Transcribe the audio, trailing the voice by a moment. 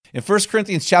In 1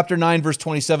 Corinthians chapter 9, verse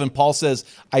 27, Paul says,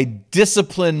 I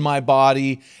discipline my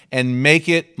body and make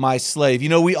it my slave. You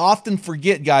know, we often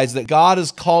forget, guys, that God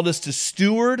has called us to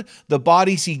steward the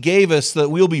bodies he gave us so that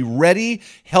we'll be ready,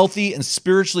 healthy, and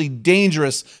spiritually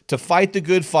dangerous to fight the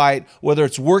good fight, whether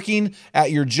it's working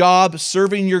at your job,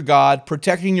 serving your God,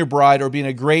 protecting your bride, or being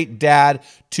a great dad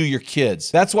to your kids.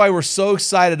 That's why we're so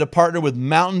excited to partner with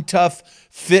Mountain Tough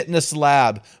Fitness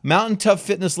Lab. Mountain Tough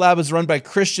Fitness Lab is run by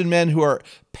Christian men who are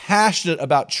passionate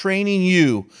about training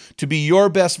you to be your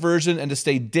best version and to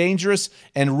stay dangerous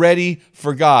and ready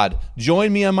for God.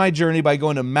 Join me on my journey by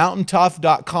going to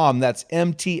mountaintough.com. That's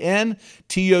MTNTOUGH,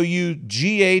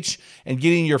 and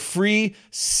getting your free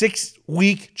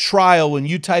 6-week trial when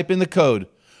you type in the code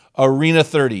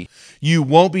ARENA30. You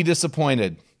won't be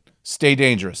disappointed. Stay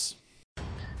dangerous.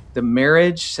 The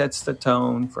marriage sets the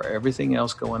tone for everything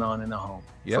else going on in the home.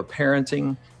 Yep. For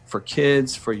parenting, for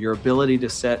kids, for your ability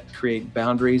to create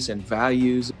boundaries and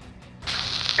values.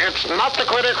 It's not the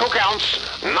critic who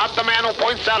counts, not the man who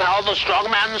points out how the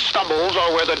strong man stumbles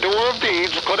or where the doer of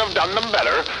deeds could have done them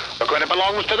better. The credit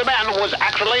belongs to the man who was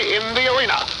actually in the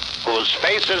arena, whose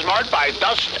face is marked by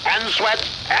dust and sweat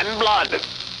and blood.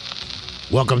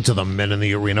 Welcome to the Men in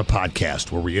the Arena podcast,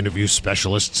 where we interview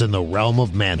specialists in the realm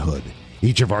of manhood.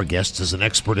 Each of our guests is an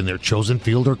expert in their chosen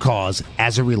field or cause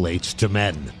as it relates to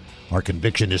men. Our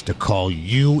conviction is to call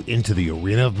you into the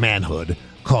arena of manhood,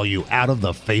 call you out of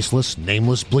the faceless,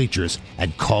 nameless bleachers,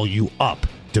 and call you up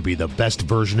to be the best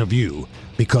version of you.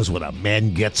 Because when a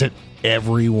man gets it,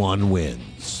 everyone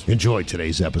wins. Enjoy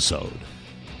today's episode.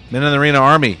 Men in the Arena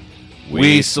Army,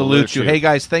 we salute you. Hey,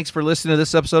 guys, thanks for listening to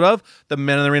this episode of the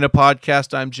Men in the Arena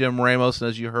podcast. I'm Jim Ramos, and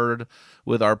as you heard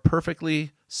with our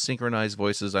perfectly synchronized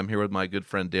voices, I'm here with my good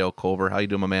friend Dale Culver. How you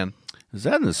doing, my man? Is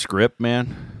that in the script,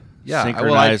 man? Yeah,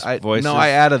 synchronized voices. No, I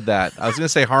added that. I was going to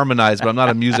say harmonized, but I'm not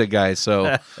a music guy,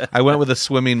 so I went with a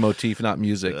swimming motif, not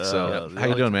music. So, how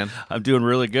you doing, man? I'm doing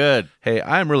really good. Hey,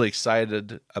 I'm really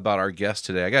excited about our guest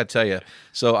today. I got to tell you.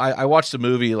 So, I watched a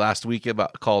movie last week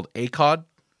called ACOD,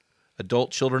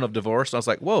 Adult Children of Divorce, and I was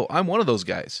like, whoa, I'm one of those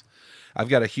guys. I've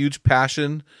got a huge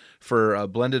passion for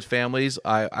blended families.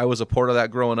 I was a part of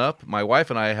that growing up. My wife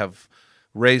and I have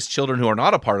raised children who are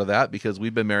not a part of that because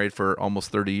we've been married for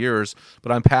almost 30 years.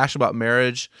 But I'm passionate about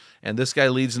marriage, and this guy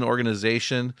leads an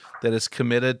organization that is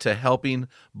committed to helping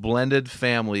blended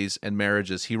families and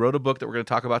marriages. He wrote a book that we're going to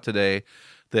talk about today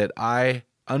that I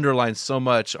underlined so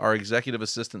much. Our executive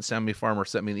assistant, Sammy Farmer,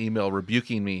 sent me an email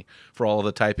rebuking me for all of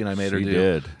the typing I made her do. She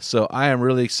did. So I am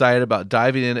really excited about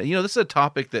diving in. You know, this is a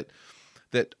topic that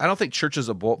I don't think churches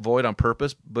avoid on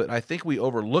purpose, but I think we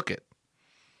overlook it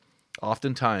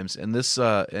oftentimes. And this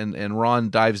and Ron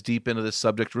dives deep into this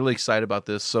subject. Really excited about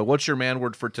this. So, what's your man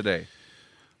word for today?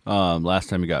 Last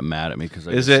time you got mad at me because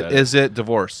is it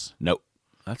divorce? Nope,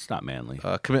 that's not manly.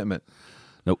 Commitment.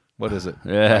 Nope. What is it?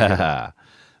 Yeah,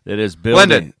 it is building.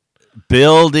 Blended.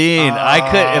 Building. I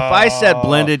could if I said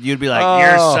blended, you'd be like,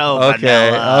 "You're so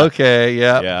vanilla." Okay,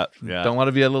 yeah. Yeah. Don't want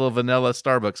to be a little vanilla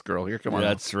Starbucks girl. Here, come on.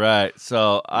 That's right.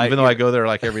 So even though I go there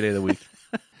like every day of the week,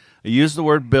 I use the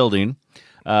word building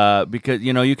because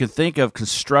you can think of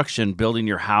construction, building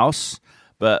your house,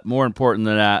 but more important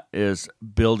than that is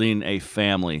building a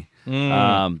family,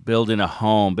 building a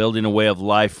home, building a way of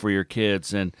life for your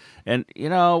kids, and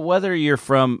whether you're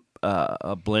from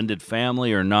a blended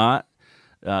family or not.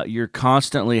 You're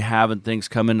constantly having things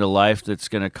come into life that's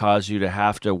going to cause you to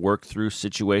have to work through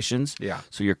situations. Yeah.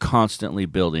 So you're constantly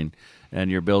building,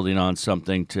 and you're building on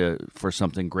something for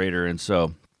something greater. And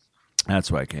so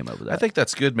that's why I came up with that. I think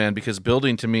that's good, man, because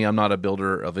building to me, I'm not a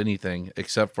builder of anything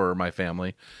except for my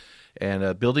family.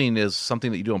 And building is something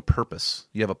that you do on purpose.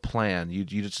 You have a plan. You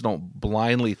just don't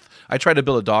blindly. I tried to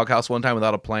build a doghouse one time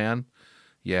without a plan.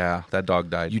 Yeah, that dog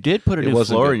died. You did put a new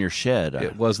floor in your shed.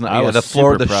 It was not.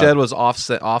 The shed was off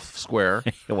square.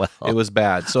 Well. It was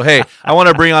bad. So hey, I want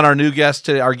to bring on our guest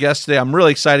today. I'm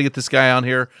really excited to get this guy on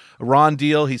here. Ron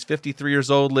Deal. He's 53 years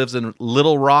old. Lives in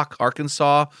Little Rock,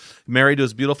 Arkansas. Married to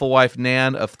his beautiful wife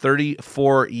Nan of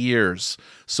 34 years.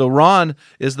 So Ron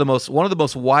is one of the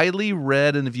most widely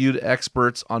read and viewed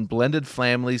experts on blended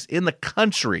families in the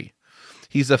country.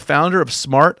 He's the founder of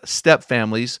Smart Step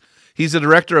Families. He's the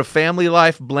director of Family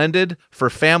Life Blended for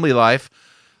Family Life,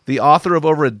 the author of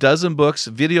over a dozen books,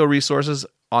 video resources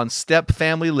on step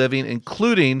family living,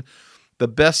 including the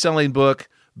best-selling book,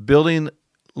 Building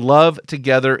Love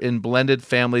Together in Blended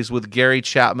Families with Gary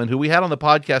Chapman, who we had on the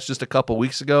podcast just a couple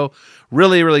weeks ago.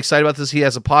 Really, really excited about this. He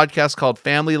has a podcast called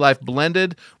Family Life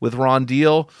Blended with Ron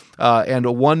Deal, and a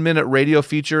 1-minute radio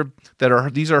feature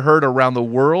these are heard around the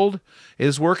world.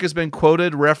 His work has been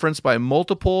quoted, referenced by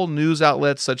multiple news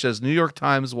outlets such as New York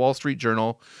Times, Wall Street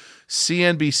Journal,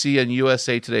 CNBC, and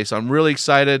USA Today. So I'm really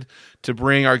excited to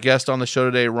bring our guest on the show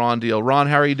today, Ron Deal. Ron,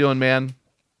 how are you doing, man?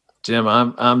 Jim,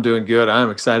 I'm doing good.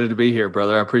 I'm excited to be here,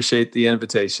 brother. I appreciate the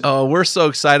invitation. Oh, we're so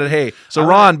excited. Hey, so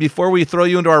Ron, before we throw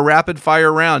you into our rapid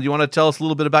fire round, you want to tell us a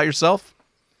little bit about yourself?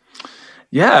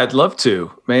 Yeah, I'd love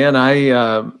to. Man,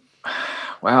 I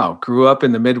grew up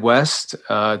in the Midwest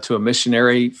to a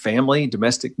missionary family,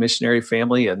 domestic missionary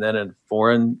family, and then a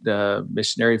foreign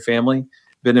missionary family.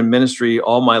 Been in ministry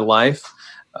all my life.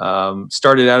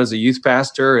 Started out as a youth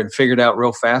pastor and figured out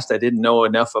real fast I didn't know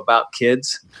enough about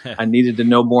kids. I needed to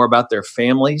know more about their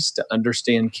families to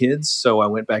understand kids. So I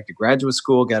went back to graduate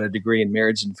school, got a degree in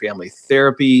marriage and family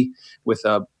therapy with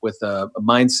a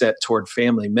mindset toward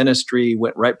family ministry,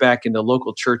 went right back into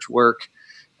local church work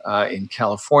in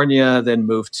California, then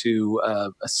moved to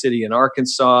a city in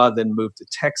Arkansas, then moved to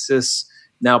Texas,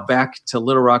 now back to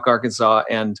Little Rock, Arkansas.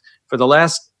 And for the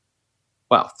last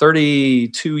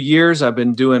 32 years, I've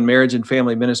been doing marriage and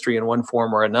family ministry in one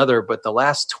form or another, but the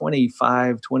last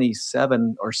 25,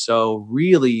 27 or so,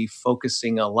 really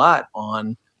focusing a lot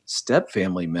on step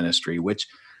family ministry, which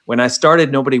when I started,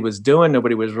 nobody was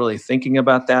really thinking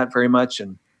about that very much.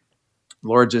 And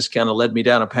Lord just kind of led me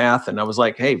down a path. And I was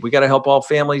like, hey, we got to help all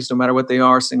families, no matter what they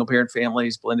are, single parent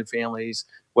families, blended families,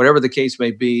 whatever the case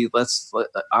may be.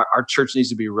 Our church needs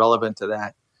to be relevant to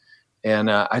that.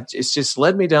 And it's just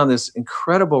led me down this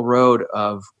incredible road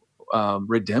of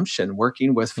redemption,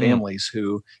 working with families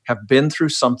who have been through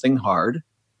something hard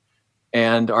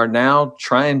and are now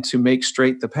trying to make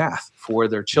straight the path for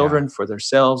their children, for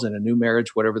themselves, in a new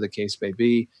marriage, whatever the case may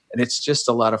be. And it's just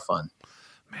a lot of fun.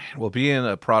 Man, well, being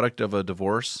a product of a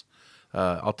divorce,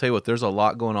 I'll tell you what, there's a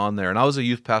lot going on there. And I was a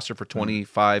youth pastor for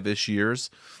 25-ish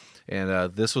years,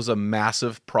 and this was a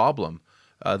massive problem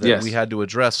that we had to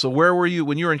address. So where were you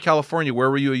when you were in California? Where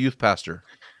were you a youth pastor?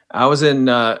 I was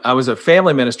a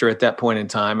family minister at that point in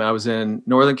time. I was in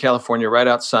Northern California, right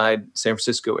outside San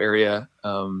Francisco area,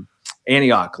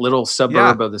 Antioch, little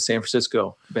suburb of the San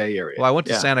Francisco Bay Area. Well, I went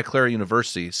to Santa Clara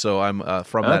University, so I'm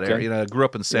from that area. I grew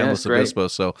up in San Luis Obispo.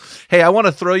 So, hey, I want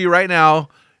to throw you right now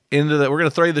we're going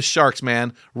to throw you the Sharks,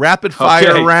 man. Rapid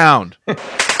fire round.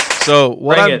 So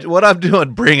what I'm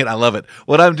doing, bring it. I love it.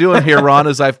 What I'm doing here, Ron,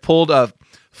 is I've pulled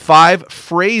 5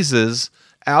 phrases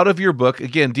out of your book,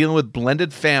 again, dealing with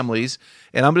blended families,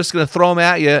 and I'm just going to throw them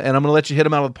at you, and I'm going to let you hit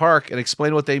them out of the park and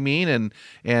explain what they mean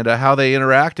and how they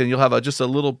interact, and you'll have just a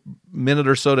little minute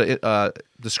or so to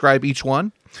describe each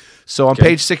one. So on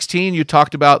page 16, you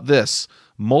talked about this,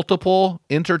 multiple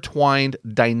intertwined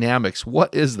dynamics.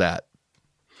 What is that?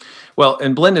 Well,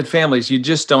 in blended families, you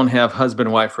just don't have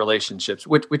husband-wife relationships,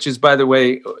 which is, by the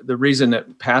way, the reason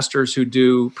that pastors who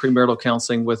do premarital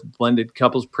counseling with blended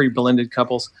couples, pre-blended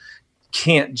couples,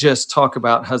 can't just talk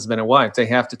about husband and wife. They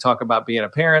have to talk about being a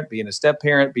parent, being a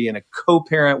step-parent, being a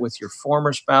co-parent with your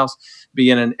former spouse,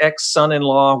 being an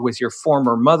ex-son-in-law with your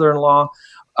former mother-in-law,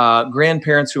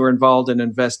 grandparents who are involved and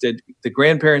invested, the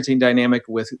grandparenting dynamic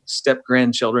with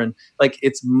step-grandchildren. Like,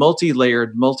 it's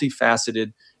multi-layered,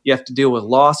 multifaceted. You have to deal with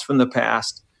loss from the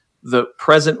past, the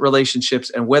present relationships,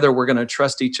 and whether we're going to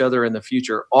trust each other in the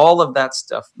future. All of that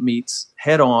stuff meets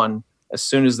head on as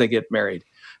soon as they get married.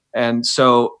 And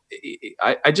so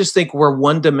I just think we're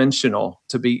one-dimensional.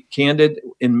 To be candid,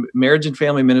 in marriage and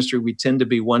family ministry, we tend to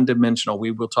be one-dimensional. We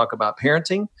will talk about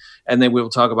parenting, and then we will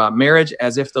talk about marriage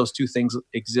as if those two things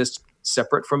exist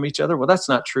separate from each other. Well, that's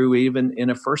not true even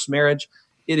in a first marriage.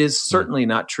 It is certainly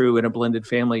not true in a blended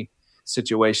family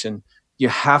situation. You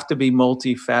have to be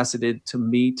multifaceted to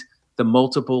meet the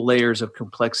multiple layers of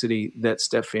complexity that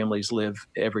step families live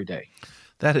every day.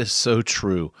 That is so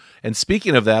true. And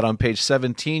speaking of that, on page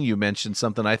 17, you mentioned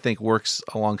something I think works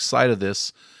alongside of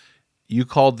this. You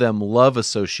called them love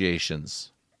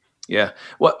associations. Yeah.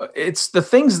 Well, it's the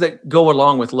things that go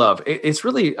along with love. It's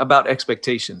really about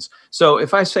expectations. So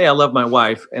if I say I love my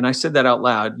wife and I said that out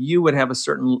loud, you would have a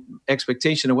certain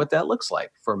expectation of what that looks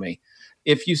like for me.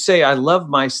 If you say I love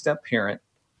my step-parent,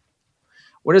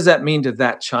 what does that mean to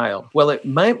that child? Well, it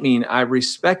might mean I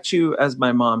respect you as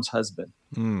my mom's husband,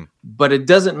 but it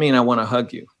doesn't mean I want to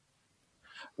hug you.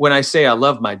 When I say I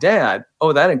love my dad,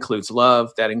 that includes love,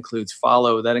 that includes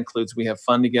follow, that includes we have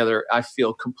fun together. I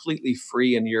feel completely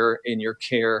free in your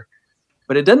care,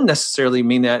 but it doesn't necessarily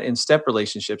mean that in step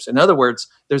relationships. In other words,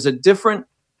 there's a different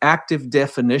active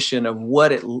definition of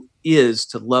what it is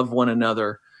to love one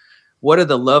another. What are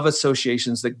the love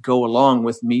associations that go along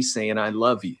with me saying I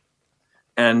love you?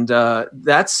 And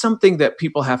that's something that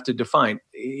people have to define.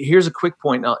 Here's a quick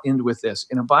point, and I'll end with this.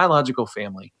 In a biological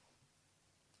family,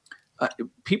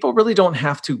 people really don't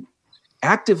have to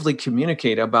actively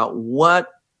communicate about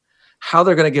how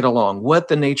they're going to get along, what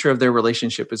the nature of their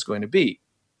relationship is going to be.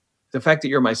 The fact that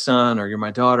you're my son or you're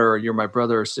my daughter or you're my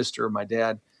brother or sister or my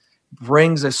dad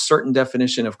brings a certain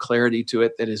definition of clarity to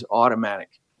it that is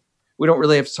automatic. We don't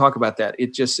really have to talk about that.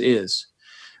 It just is.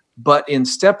 But in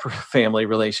step family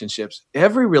relationships,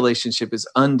 every relationship is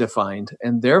undefined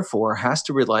and therefore has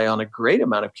to rely on a great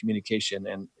amount of communication.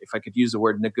 And if I could use the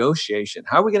word negotiation,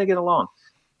 how are we going to get along?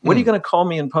 What are you going to call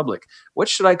me in public? What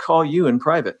should I call you in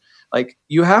private? Like,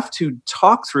 you have to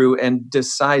talk through and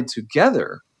decide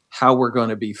together how we're going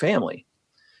to be family.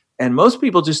 And most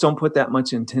people just don't put that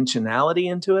much intentionality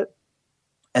into it.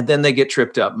 And then they get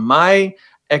tripped up. My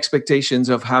expectations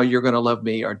of how you're going to love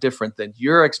me are different than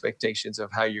your expectations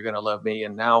of how you're going to love me.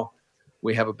 And now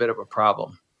we have a bit of a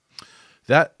problem.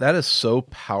 That is so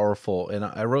powerful. And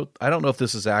I don't know if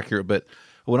this is accurate, but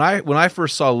when I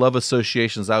first saw love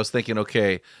associations, I was thinking,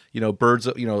 okay,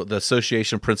 the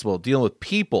association principle, dealing with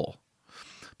people.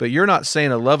 But you're not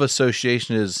saying a love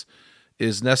association is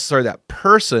necessarily that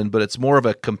person, but it's more of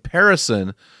a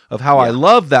comparison of how I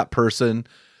love that person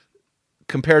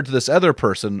compared to this other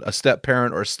person, a step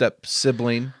parent or a step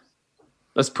sibling.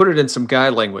 Let's put it in some guy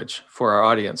language for our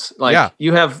audience. Like,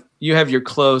 you have your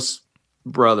close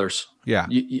brothers. Yeah.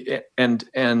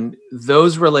 And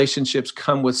those relationships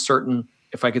come with certain,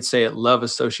 if I could say it, love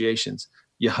associations.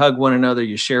 You hug one another,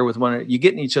 you share with one another, you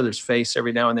get in each other's face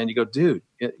every now and then. You go, dude,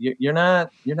 you're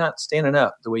not standing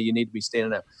up the way you need to be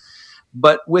standing up.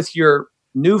 But with your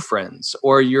new friends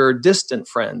or your distant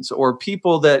friends or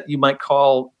people that you might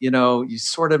call, you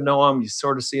sort of know them, you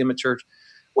sort of see them at church.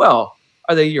 Well,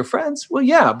 are they your friends? Well,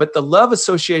 yeah, but the love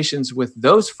associations with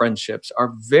those friendships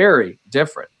are very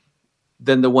different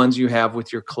than the ones you have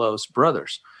with your close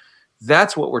brothers.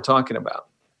 That's what we're talking about.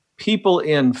 People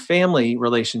in family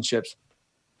relationships,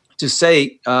 to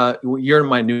say, you're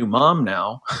my new mom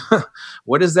now,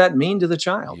 what does that mean to the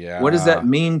child? Yeah. What does that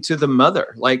mean to the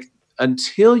mother? Like,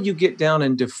 until you get down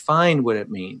and define what it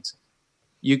means,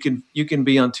 you can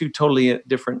be on two totally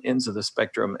different ends of the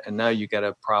spectrum, and now you got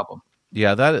a problem.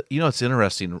 Yeah, it's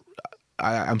interesting.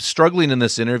 I'm struggling in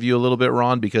this interview a little bit,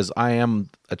 Ron, because I am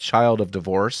a child of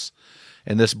divorce,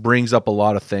 and this brings up a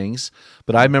lot of things.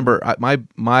 But I remember my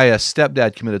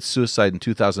stepdad committed suicide in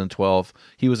 2012.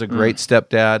 He was a great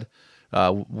stepdad.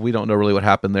 We don't know really what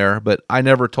happened there, but I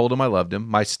never told him I loved him.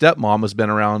 My stepmom has been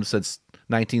around since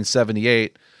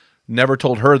 1978. Never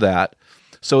told her that.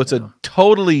 So it's a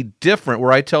totally different,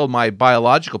 where I tell my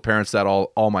biological parents that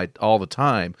all the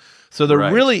time. So there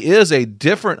really is a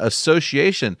different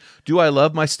association. Do I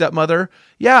love my stepmother?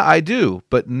 Yeah, I do,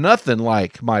 but nothing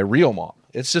like my real mom.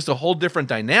 It's just a whole different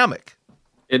dynamic.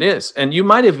 It is. And you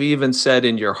might have even said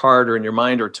in your heart or in your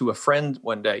mind or to a friend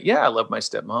one day, yeah, I love my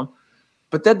stepmom.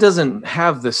 But that doesn't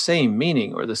have the same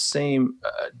meaning or the same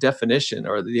definition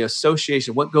or the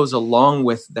association. What goes along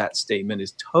with that statement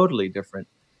is totally different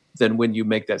than when you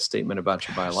make that statement about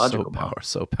your biological mom.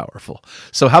 So powerful.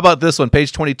 So how about this one?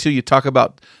 Page 22, you talk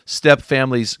about step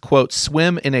families, quote,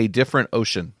 swim in a different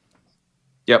ocean.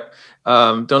 Yep.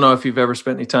 Don't know if you've ever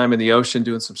spent any time in the ocean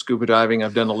doing some scuba diving.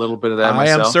 I've done a little bit of that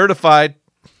myself. I am certified.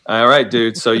 All right,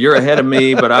 dude. So you're ahead of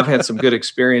me, but I've had some good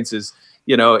experiences.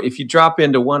 If you drop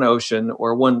into one ocean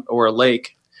or a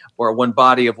lake or one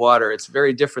body of water, it's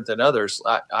very different than others.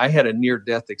 I had a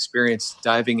near-death experience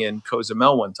diving in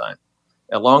Cozumel one time.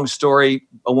 A long story,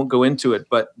 I won't go into it,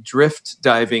 but drift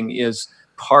diving is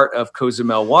part of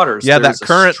Cozumel waters. Yeah, that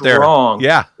current there.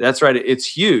 Yeah. That's right. It's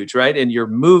huge, right? And you're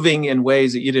moving in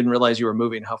ways that you didn't realize you were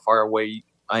moving, how far away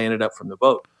I ended up from the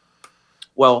boat.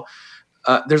 Well,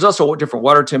 there's also different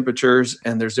water temperatures,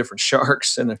 and there's different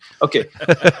sharks. And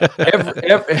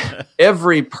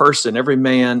every person, every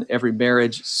man, every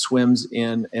marriage swims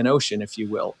in an ocean, if you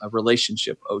will, a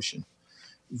relationship ocean.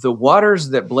 The waters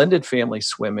that blended families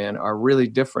swim in are really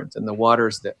different than the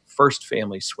waters that first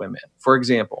families swim in. For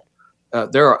example,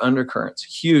 there are undercurrents,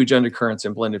 huge undercurrents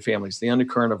in blended families, the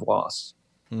undercurrent of loss.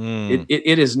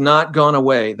 It has not gone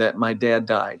away that my dad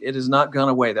died. It has not gone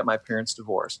away that my parents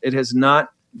divorced. It has not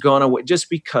gone away just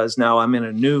because now I'm in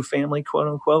a new family, quote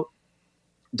unquote,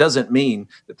 doesn't mean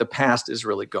that the past is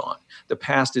really gone. The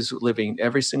past is living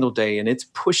every single day, and it's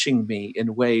pushing me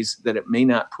in ways that it may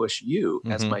not push you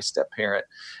as my step parent.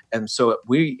 And so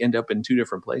we end up in two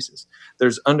different places.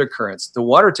 There's undercurrents. The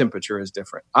water temperature is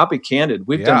different. I'll be candid.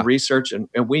 We've done research and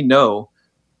we know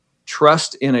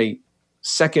trust in a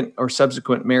second or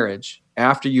subsequent marriage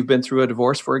after you've been through a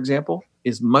divorce, for example,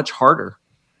 is much harder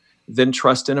than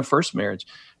trust in a first marriage.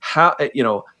 How,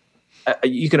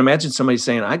 you can imagine somebody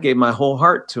saying, I gave my whole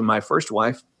heart to my first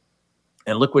wife,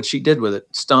 and look what she did with it.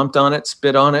 Stomped on it,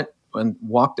 spit on it, and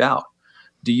walked out.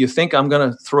 Do you think I'm going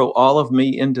to throw all of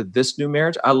me into this new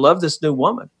marriage? I love this new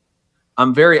woman.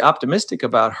 I'm very optimistic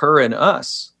about her and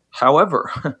us. However,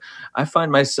 I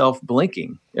find myself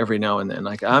blinking every now and then.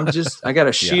 Like I got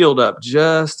to shield up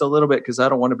just a little bit because I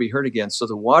don't want to be hurt again. So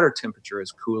the water temperature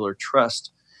is cooler.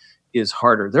 Trust is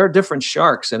harder. There are different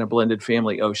sharks in a blended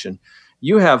family ocean.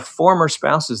 You have former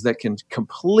spouses that can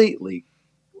completely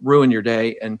ruin your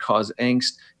day and cause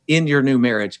angst in your new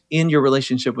marriage, in your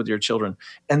relationship with your children,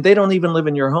 and they don't even live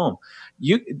in your home.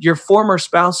 Your former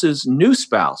spouse's new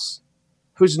spouse,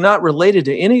 who's not related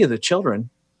to any of the children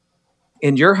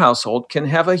in your household, can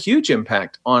have a huge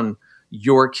impact on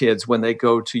your kids when they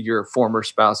go to your former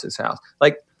spouse's house.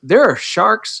 Like there are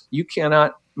sharks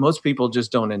most people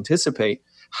just don't anticipate.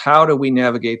 How do we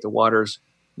navigate the waters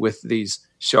with these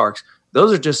sharks?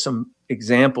 Those are just some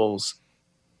examples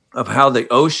of how the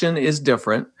ocean is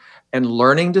different, and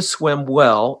learning to swim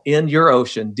well in your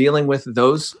ocean, dealing with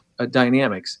those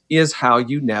dynamics is how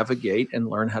you navigate and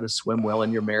learn how to swim well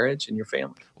in your marriage and your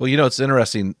family. Well, it's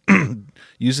interesting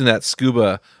using that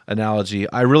scuba analogy.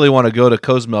 I really want to go to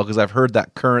Cozumel because I've heard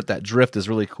that current, that drift is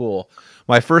really cool.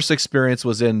 My first experience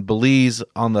was in Belize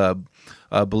on the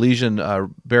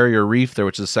Belizean Barrier Reef there,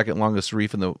 which is the second longest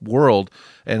reef in the world.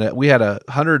 And we had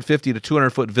 150 to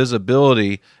 200 foot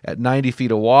visibility at 90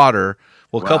 feet of water.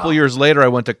 Well, a couple years later, I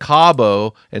went to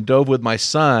Cabo and dove with my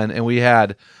son, and we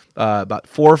had about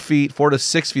 4 to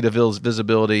 6 feet of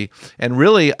visibility. And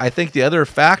really, I think the other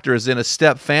factor is in a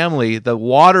step family, the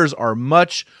waters are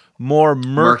much more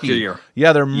murkier.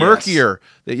 Yeah, they're murkier.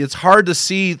 Yes. It's hard to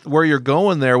see where you're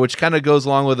going there, which kind of goes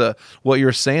along with what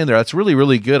you're saying there. That's really,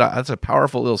 really good. That's a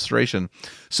powerful illustration.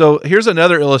 So here's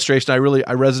another illustration I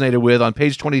resonated with on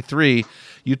page 23.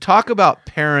 You talk about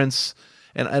parents.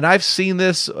 And I've seen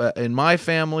this in my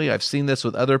family. I've seen this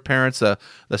with other parents. The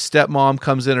stepmom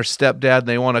comes in or stepdad, and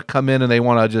they want to come in and they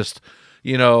want to just,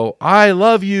 I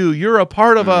love you. You're a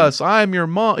part of us. I'm your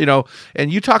mom.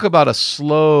 And you talk about a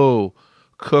slow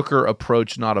cooker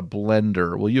approach, not a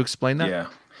blender. Will you explain that? Yeah.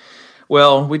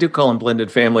 Well, we do call them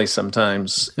blended families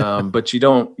sometimes, but you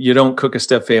don't cook a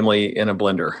step family in a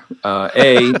blender.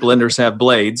 Blenders have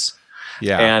blades.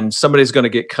 Yeah. And somebody's going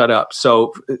to get cut up.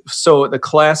 So the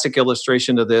classic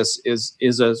illustration of this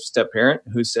is a step parent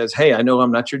who says, hey, I know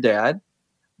I'm not your dad,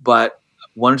 but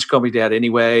why don't you call me dad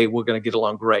anyway? We're going to get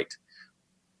along great.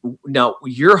 Now,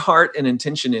 your heart and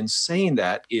intention in saying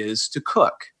that is to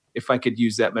cook. If I could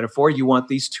use that metaphor, you want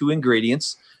these two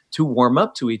ingredients to warm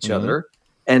up to each other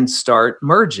and start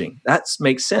merging. That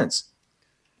makes sense.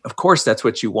 Of course, that's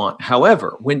what you want.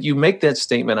 However, when you make that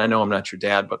statement, I know I'm not your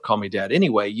dad, but call me dad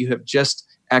anyway, you have just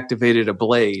activated a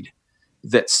blade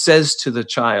that says to the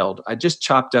child, I just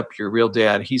chopped up your real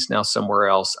dad. He's now somewhere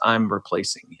else. I'm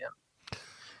replacing him.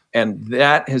 And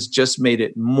that has just made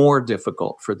it more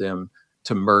difficult for them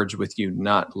to merge with you,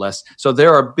 not less. So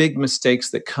there are big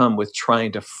mistakes that come with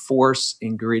trying to force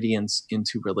ingredients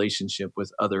into relationship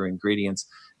with other ingredients.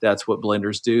 That's what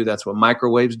blenders do. That's what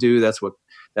microwaves do. That's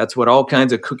what all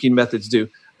kinds of cooking methods do.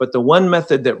 But the one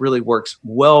method that really works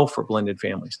well for blended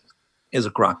families is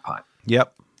a crock pot.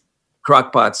 Yep.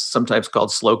 Crock pots, sometimes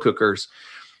called slow cookers,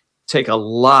 take a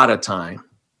lot of time.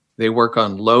 They work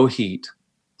on low heat.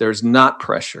 There's not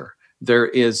pressure.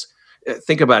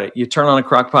 Think about it. You turn on a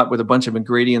crock pot with a bunch of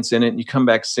ingredients in it, and you come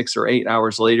back 6 or 8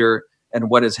 hours later, and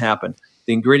what has happened?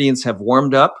 The ingredients have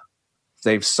warmed up,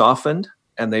 they've softened,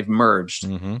 and they've merged.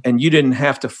 And you didn't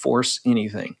have to force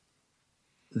anything.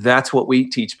 That's what we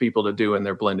teach people to do in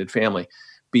their blended family.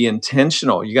 Be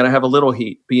intentional. You got to have a little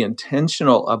heat. Be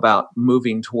intentional about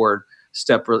moving toward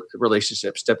step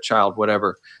relationship, stepchild,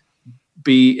 whatever.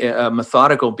 Be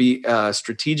methodical, be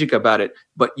strategic about it,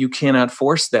 but you cannot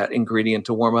force that ingredient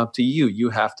to warm up to you. You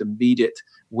have to meet it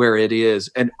where it is.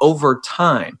 And over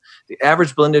time, the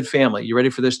average blended family, you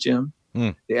ready for this, Jim?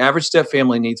 The average step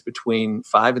family needs between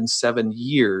 5 and 7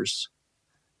 years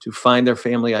to find their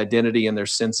family identity and their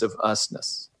sense of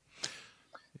usness.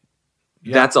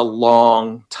 Yeah. That's a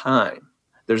long time.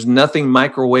 There's nothing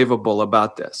microwavable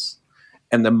about this.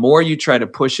 And the more you try to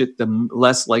push it, the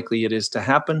less likely it is to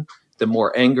happen. The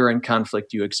more anger and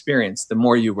conflict you experience. The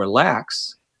more you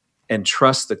relax and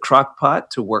trust the crock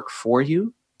pot to work for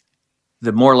you,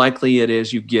 the more likely it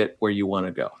is you get where you want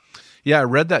to go. Yeah, I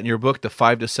read that in your book, The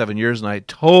 5 to 7 Years, and I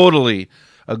totally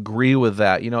agree with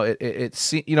that.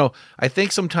 I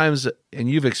think sometimes, and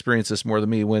you've experienced this more than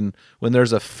me, when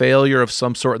there's a failure of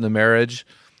some sort in the marriage,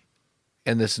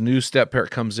 and this new step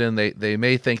parent comes in, they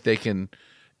may think they can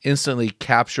instantly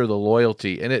capture the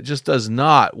loyalty, and it just does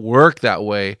not work that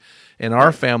way in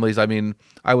our families. I mean,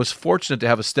 I was fortunate to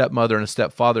have a stepmother and a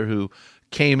stepfather who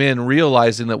came in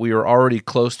realizing that we were already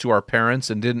close to our parents,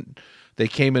 and they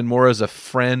came in more as a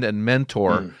friend and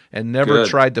mentor and never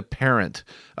tried to parent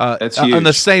That's huge. on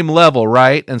the same level,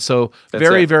 right? And so That's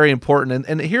very, it. very important.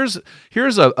 And here's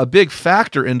a big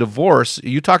factor in divorce.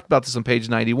 You talked about this on page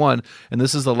 91, and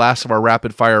this is the last of our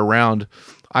rapid fire round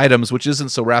items, which isn't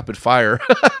so rapid fire.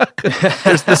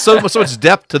 There's so much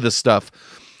depth to this stuff.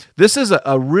 This is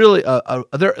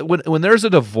when there's a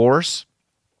divorce,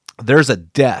 there's a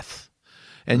death.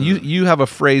 And you have a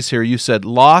phrase here. You said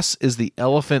loss is the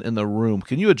elephant in the room.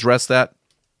 Can you address that?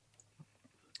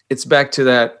 It's back to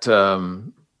that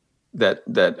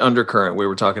that undercurrent we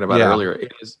were talking about earlier.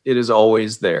 It is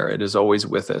always there. It is always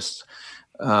with us.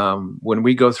 When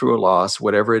we go through a loss,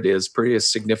 whatever it is, pretty a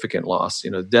significant loss,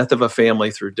 death of a family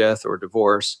through death or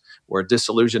divorce, or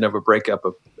dissolution of a breakup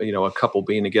of, a couple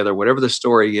being together, whatever the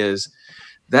story is,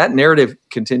 that narrative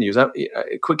continues. A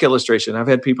quick illustration. I've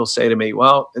had people say to me,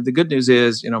 well, the good news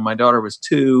is, my daughter was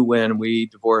 2 when we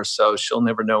divorced, so she'll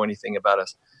never know anything about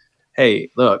us. Hey,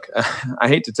 look, I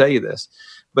hate to tell you this,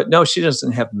 but no, she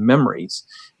doesn't have memories.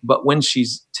 But when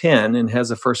she's 10 and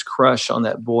has a first crush on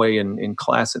that boy in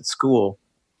class at school,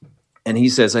 and he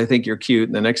says, I think you're cute,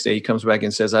 and the next day he comes back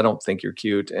and says, I don't think you're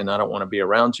cute, and I don't want to be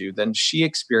around you, then she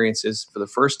experiences for the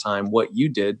first time what you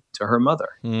did to her mother.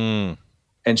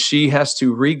 And she has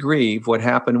to re-grieve what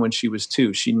happened when she was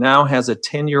 2. She now has a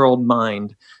 10-year-old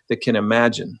mind that can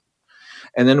imagine.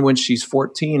 And then when she's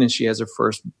 14 and she has her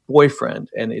first boyfriend,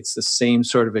 and it's the same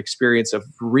sort of experience of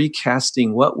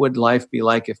recasting what would life be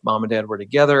like if mom and dad were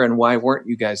together, and why weren't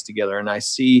you guys together? And I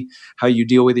see how you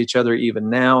deal with each other even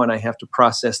now, and I have to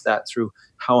process that through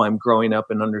how I'm growing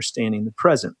up and understanding the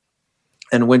present.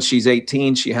 And when she's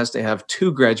 18, she has to have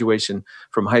 2 graduation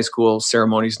from high school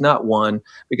ceremonies, not 1,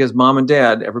 because mom and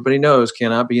dad, everybody knows,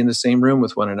 cannot be in the same room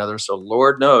with one another. So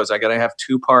Lord knows I got to have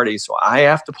 2 parties. So I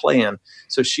have to plan.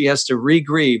 So she has to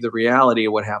re-grieve the reality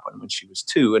of what happened when she was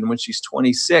 2. And when she's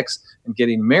 26 and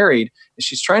getting married, and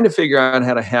she's trying to figure out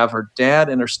how to have her dad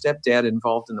and her stepdad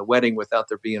involved in the wedding without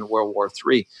there being World War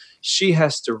III. She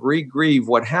has to re-grieve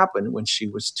what happened when she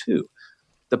was 2.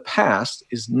 The past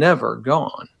is never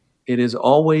gone. It is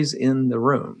always in the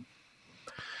room.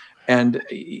 And,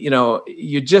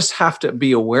 you just have to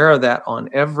be aware of that on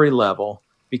every level,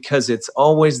 because it's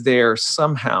always there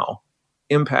somehow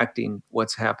impacting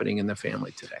what's happening in the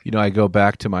family today. I go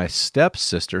back to my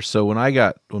stepsister. So when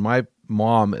my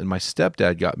mom and my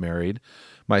stepdad got married,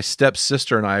 my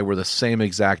stepsister and I were the same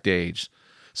exact age.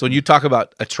 So when you talk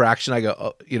about attraction, I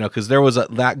go, because there was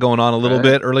that going on a little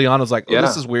bit early on. I was like,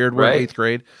 this is weird. We're in 8th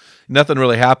grade. Nothing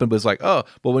really happened, but it's like, but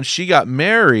when she got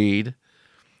married,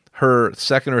 her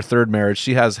second or third marriage,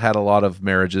 she has had a lot of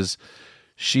marriages,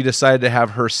 she decided to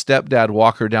have her stepdad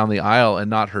walk her down the aisle and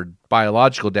not her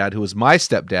biological dad, who was my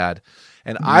stepdad.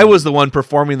 And I was the one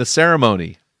performing the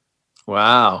ceremony.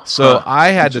 Wow. So I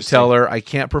had to tell her I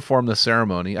can't perform the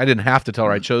ceremony. I didn't have to tell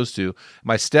her, I chose to.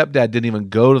 My stepdad didn't even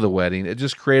go to the wedding. It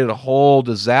just created a whole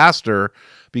disaster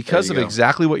because of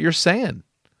exactly what you're saying.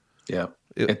 Yeah.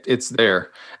 It's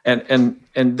there. And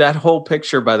that whole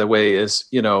picture, by the way, is,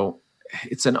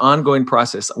 it's an ongoing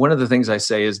process. One of the things I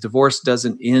say is divorce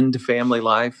doesn't end family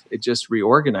life. It just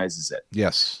reorganizes it.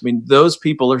 Yes. I mean, those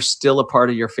people are still a part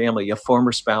of your family. A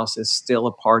former spouse is still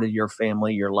a part of your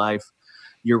family, your life,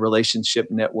 your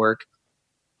relationship network.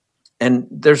 And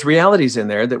there's realities in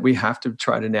there that we have to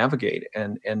try to navigate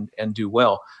and do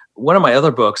well. One of my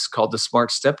other books, called The Smart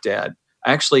Stepdad,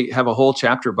 I actually have a whole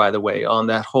chapter, by the way, on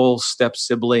that whole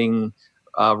step-sibling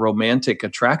romantic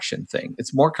attraction thing.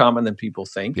 It's more common than people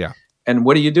think. Yeah. And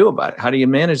what do you do about it? How do you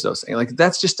manage those things? Like,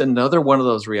 that's just another one of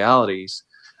those realities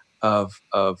of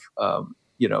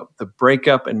the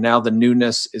breakup, and now the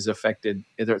newness is affected.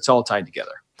 It's all tied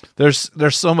together. There's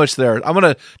so much there. I'm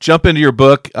going to jump into your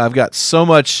book. I've got so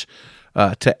much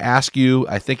to ask you.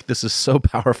 I think this is so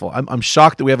powerful. I'm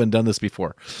shocked that we haven't done this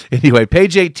before. Anyway,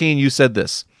 page 18, you said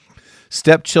this.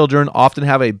 Stepchildren often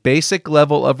have a basic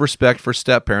level of respect for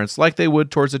stepparents like they would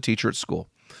towards a teacher at school.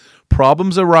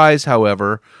 Problems arise,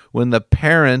 however, when the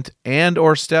parent and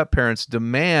or stepparents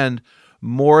demand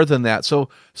more than that. So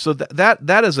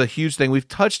that is a huge thing. We've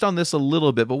touched on this a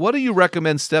little bit, but what do you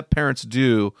recommend stepparents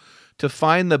do to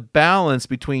find the balance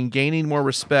between gaining more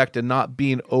respect and not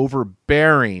being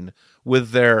overbearing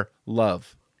with their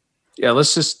love? Yeah,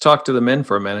 let's just talk to the men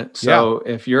for a minute. So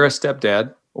if you're a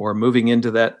stepdad, or moving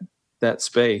into that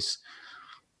space,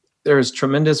 there is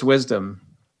tremendous wisdom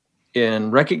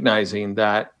in recognizing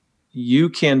that you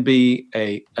can be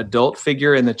a adult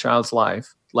figure in the child's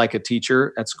life, like a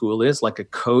teacher at school is, like a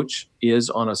coach is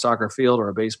on a soccer field or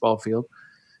a baseball field.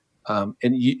 And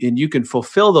you can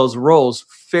fulfill those roles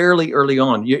fairly early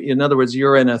on. In other words,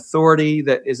 you're an authority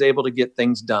that is able to get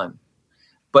things done.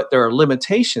 But there are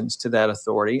limitations to that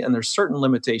authority, and there's certain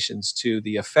limitations to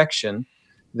the affection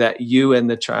that you and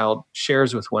the child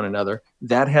shares with one another.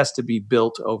 That has to be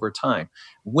built over time.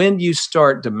 When you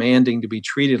start demanding to be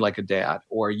treated like a dad,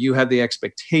 or you have the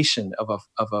expectation of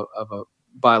a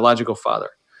biological father,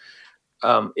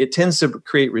 it tends to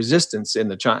create resistance in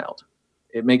the child.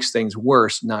 It makes things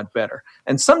worse, not better.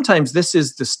 And sometimes this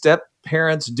is the step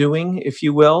parents doing, if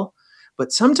you will,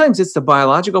 but sometimes it's the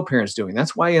biological parents doing.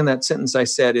 That's why in that sentence I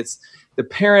said it's the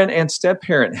parent and step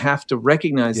parent have to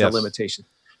recognize the limitation.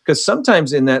 Because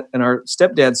sometimes in our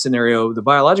stepdad scenario, the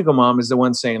biological mom is the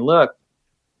one saying, look,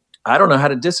 I don't know how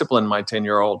to discipline my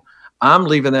 10-year-old. I'm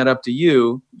leaving that up to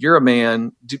you. You're a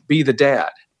man. Be the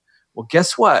dad. Well,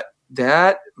 guess what?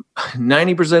 That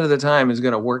 90% of the time is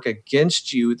going to work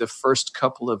against you the first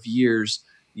couple of years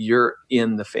you're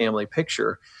in the family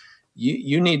picture.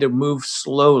 You need to move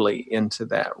slowly into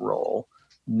that role,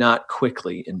 not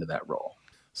quickly into that role.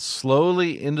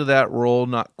 Slowly into that role,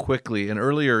 not quickly. And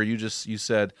earlier you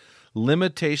said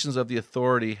limitations of the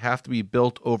authority have to be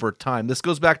built over time. This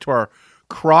goes back to our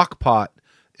crock pot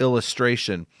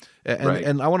illustration.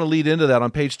 And I want to lead into that.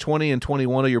 On page 20 and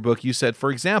 21 of your book, you said,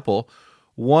 for example,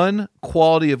 one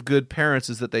quality of good parents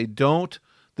is that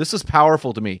this is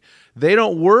powerful to me, they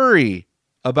don't worry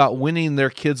about winning their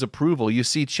kids' approval. You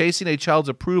see, chasing a child's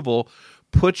approval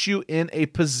puts you in a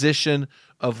position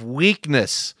of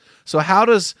weakness. So how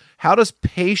does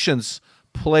patience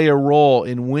play a role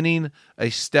in winning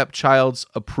a stepchild's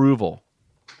approval?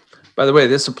 By the way,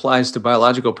 this applies to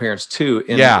biological parents too.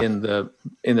 In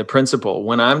the principle,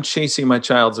 when I'm chasing my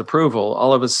child's approval,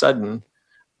 all of a sudden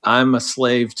I'm a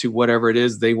slave to whatever it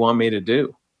is they want me to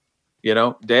do.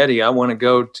 Daddy, I want to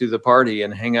go to the party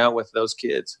and hang out with those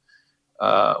kids.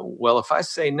 Well, if I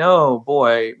say no,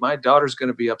 boy, my daughter's going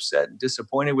to be upset and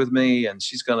disappointed with me, and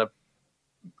she's going to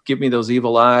give me those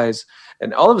evil eyes.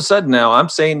 And all of a sudden now I'm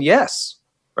saying yes,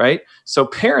 right? So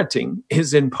parenting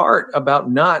is in part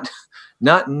about not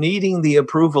needing the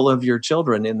approval of your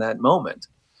children in that moment.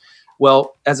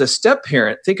 Well, as a step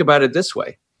parent, think about it this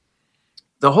way.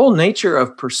 The whole nature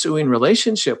of pursuing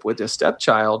relationship with a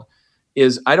stepchild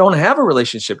is I don't have a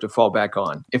relationship to fall back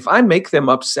on. If I make them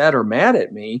upset or mad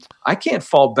at me, I can't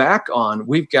fall back on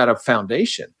we've got a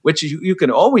foundation, which you can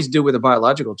always do with a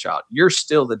biological child. You're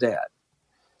still the dad.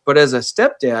 But as a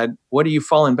stepdad, what are you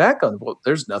falling back on? Well,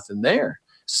 there's nothing there.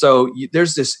 So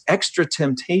there's this extra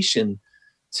temptation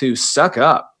to suck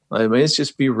up. I mean, let's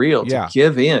just be real, to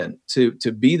give in, to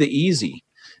be the easy.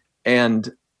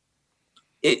 And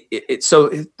so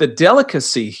the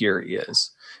delicacy here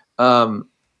is,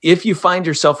 if you find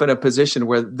yourself in a position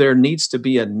where there needs to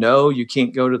be a no, you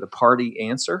can't go to the party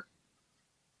answer,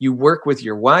 you work with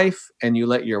your wife and you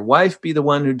let your wife be the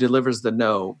one who delivers the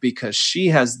no, because she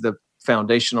has the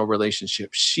foundational relationship.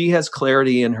 She has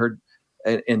clarity in her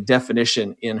and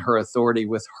definition in her authority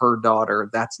with her daughter.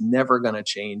 That's never going to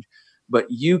change. But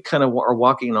you kind of are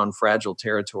walking on fragile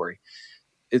territory.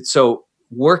 So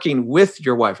working with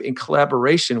your wife in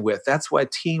collaboration with, that's why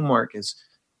teamwork is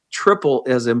triple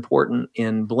as important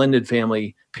in blended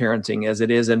family parenting as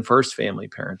it is in first family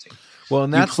parenting. Well,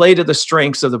 and you play to the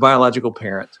strengths of the biological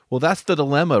parent. Well, that's the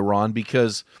dilemma, Ron,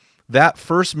 because that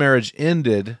first marriage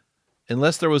ended,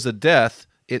 unless there was a death,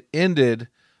 it ended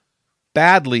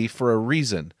badly for a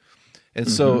reason. And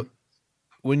so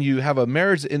when you have a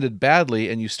marriage that ended badly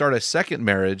and you start a second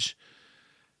marriage,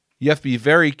 you have to be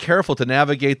very careful to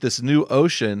navigate this new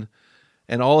ocean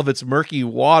and all of its murky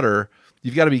water.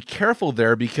 You've got to be careful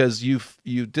there because you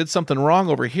did something wrong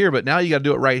over here, but now you got to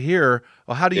do it right here.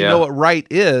 Well, how do you know what right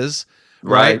is?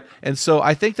 Right. And so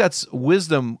I think that's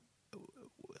wisdom.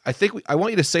 I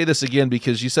want you to say this again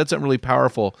because you said something really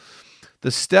powerful.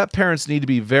 The step parents need to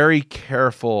be very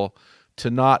careful to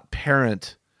not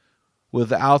parent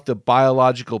without the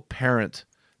biological parent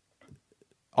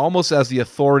almost as the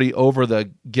authority over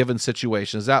the given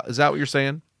situation. Is that what you're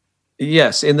saying?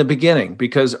 Yes, in the beginning,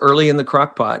 because early in the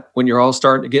crock pot, when you're all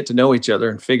starting to get to know each other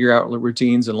and figure out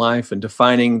routines in life and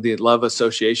defining the love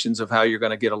associations of how you're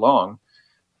going to get along,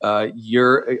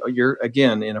 you're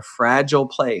again in a fragile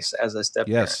place as a step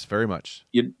parent. Yes, very much.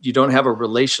 You don't have a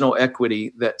relational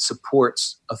equity that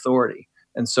supports authority.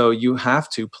 And so you have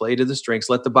to play to the strengths.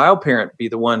 Let the bio parent be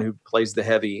the one who plays the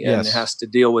heavy and Yes. has to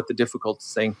deal with the difficult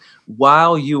thing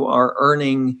while you are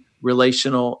earning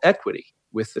relational equity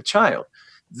with the child.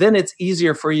 Then it's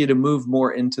easier for you to move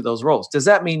more into those roles. Does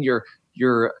that mean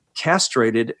you're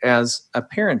castrated as a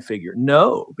parent figure?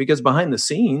 No, because behind the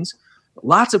scenes,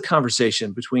 lots of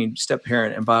conversation between step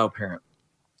parent and bio parent.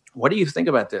 What do you think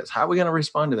about this? How are we going to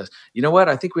respond to this? You know what?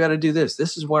 I think we ought to do this.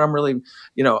 This is what I'm really,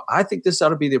 I think this ought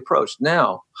to be the approach.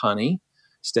 Now, honey,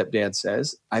 stepdad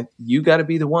says, you got to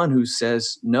be the one who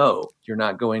says, no, you're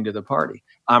not going to the party.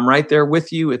 I'm right there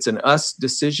with you. It's an us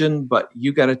decision, but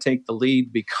you got to take the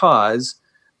lead because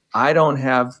I don't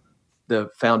have the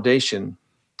foundation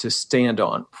to stand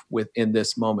on in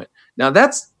this moment. Now,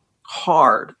 that's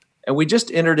hard. And we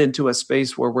just entered into a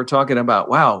space where we're talking about,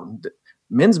 wow,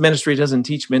 men's ministry doesn't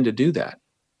teach men to do that.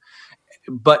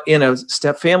 But in a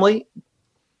step family,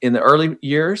 in the early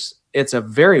years, it's a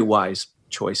very wise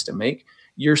choice to make.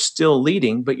 You're still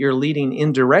leading, but you're leading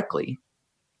indirectly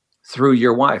through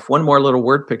your wife. One more little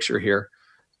word picture here.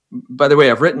 By the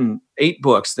way, I've written 8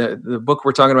 books. The book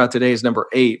we're talking about today is number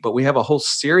 8, but we have a whole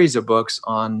series of books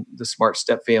on the smart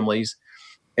step families.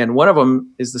 And one of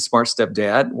them is the smart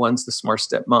stepdad. One's the smart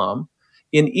stepmom.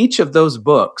 In each of those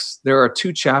books, there are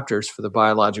 2 chapters for the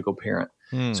biological parent.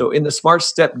 So in the Smart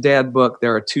Stepdad book,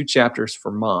 there are 2 chapters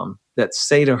for mom that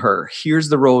say to her, here's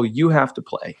the role you have to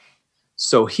play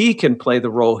so he can play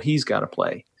the role he's got to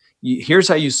play. Here's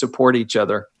how you support each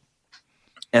other.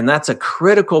 And that's a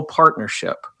critical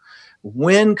partnership.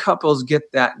 When couples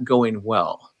get that going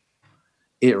well,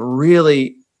 it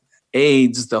really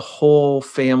aids the whole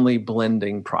family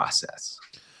blending process.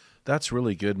 That's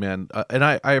really good, man. And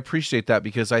I appreciate that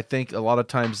because I think a lot of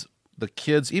times the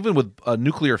kids, even with a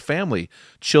nuclear family,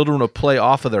 children will play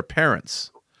off of their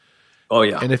parents. Oh,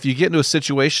 yeah. And if you get into a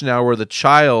situation now where the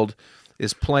child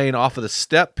is playing off of the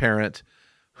step parent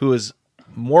who is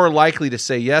more likely to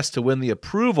say yes to win the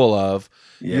approval of,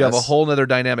 you have a whole nother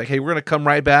dynamic. Hey, we're going to come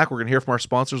right back. We're going to hear from our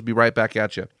sponsors. Be right back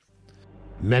at you.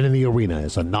 Men in the Arena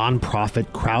is a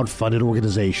non-profit, crowd-funded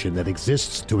organization that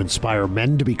exists to inspire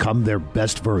men to become their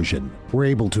best version. We're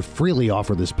able to freely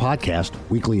offer this podcast,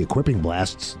 weekly equipping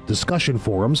blasts, discussion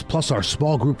forums, plus our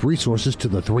small group resources to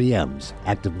the 3 M's: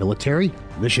 active military,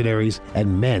 missionaries,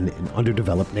 and men in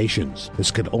underdeveloped nations.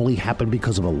 This could only happen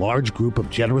because of a large group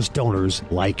of generous donors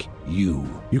like you.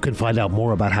 You can find out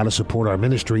more about how to support our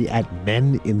ministry at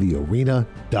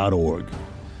meninthearena.org.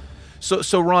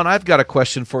 So Ron, I've got a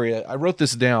question for you. I wrote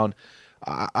this down.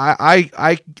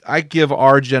 I give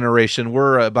our generation,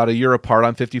 we're about a year apart.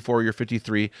 I'm 54, you're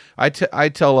 53. I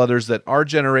tell others that our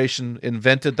generation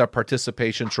invented the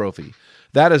participation trophy.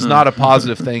 That is not a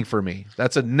positive thing for me.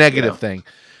 That's a negative thing.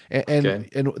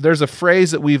 And there's a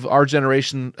phrase that our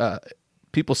generation,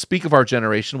 people speak of our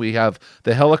generation. We have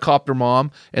the helicopter mom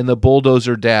and the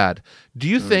bulldozer dad. Do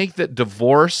you think that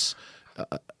divorce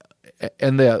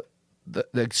and the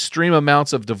extreme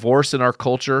amounts of divorce in our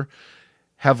culture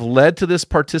have led to this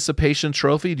participation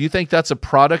trophy? Do you think that's a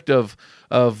product of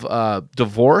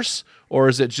divorce, or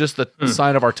is it just the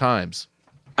sign of our times?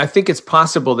 I think it's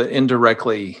possible that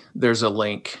indirectly there's a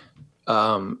link,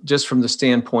 just from the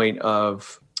standpoint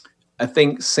of, I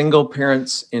think single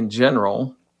parents in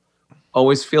general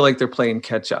always feel like they're playing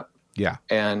catch up. Yeah.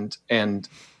 And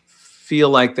feel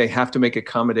like they have to make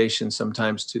accommodations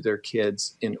sometimes to their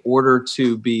kids in order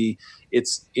to be,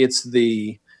 it's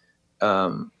the,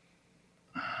 how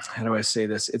do I say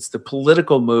this? It's the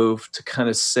political move to kind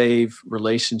of save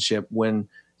relationship when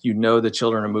you know the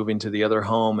children are moving to the other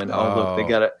home and, look,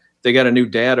 they got a new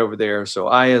dad over there. So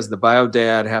I, as the bio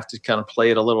dad, have to kind of play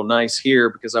it a little nice here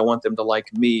because I want them to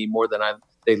like me more than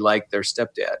they like their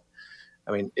stepdad.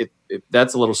 I mean,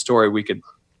 that's a little story we could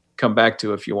come back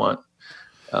to if you want.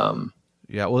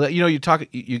 Yeah, well,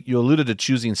 you alluded to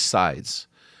choosing sides,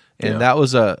 and that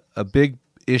was a big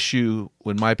issue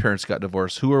when my parents got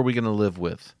divorced. Who are we going to live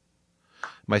with?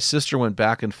 My sister went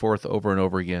back and forth over and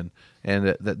over again,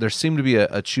 and there seemed to be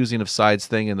a choosing of sides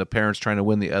thing, and the parents trying to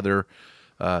win the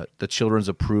children's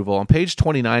approval. On page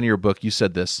 29 of your book, you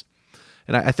said this,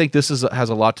 and I think this has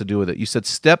a lot to do with it. You said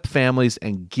step families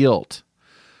and guilt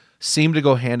seem to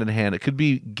go hand in hand. It could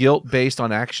be guilt based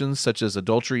on actions such as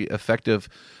adultery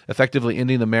effectively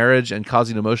ending the marriage and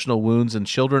causing emotional wounds in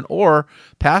children, or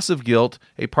passive guilt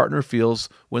a partner feels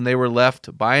when they were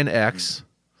left by an ex.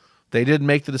 They didn't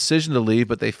make the decision to leave,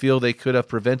 but they feel they could have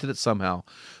prevented it somehow.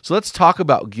 So let's talk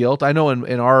about guilt. I know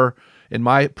in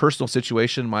my personal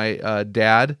situation, my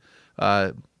dad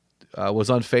was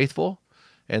unfaithful,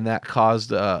 and that caused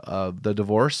the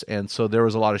divorce. And so there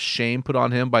was a lot of shame put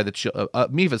on him by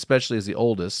me, especially as the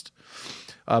oldest.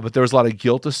 but there was a lot of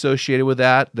guilt associated with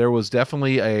that. There was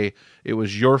definitely it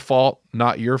was your fault,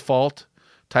 not your fault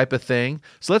type of thing.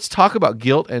 So let's talk about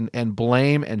guilt and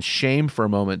blame and shame for a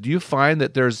moment. Do you find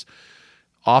that there's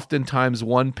oftentimes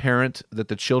one parent that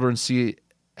the children see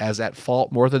as at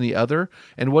fault more than the other?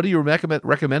 And what do you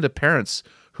recommend to parents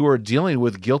who are dealing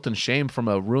with guilt and shame from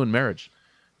a ruined marriage?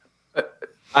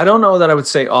 I don't know that I would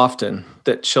say often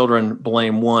that children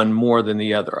blame one more than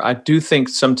the other. I do think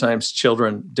sometimes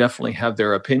children definitely have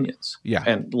their opinions. Yeah.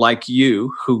 And like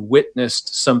you, who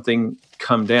witnessed something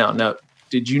come down. Now,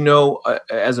 did you know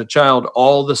as a child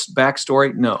all this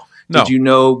backstory? No. Did you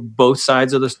know both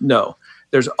sides of this? No.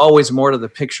 There's always more to the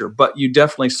picture, but you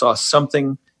definitely saw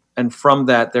something, and from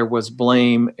that there was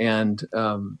blame and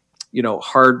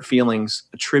hard feelings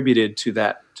attributed to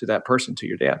that person, to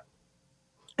your dad.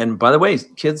 And by the way,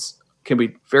 kids can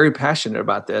be very passionate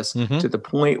about this to the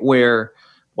point where,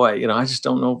 boy, I just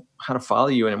don't know how to follow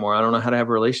you anymore. I don't know how to have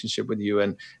a relationship with you,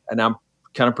 and I'm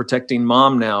kind of protecting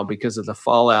mom now because of the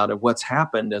fallout of what's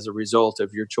happened as a result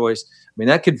of your choice. I mean,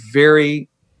 that could very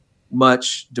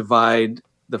much divide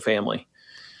the family.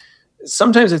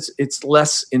 Sometimes it's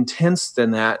less intense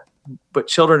than that, but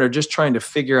children are just trying to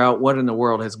figure out what in the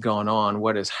world has gone on,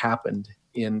 what has happened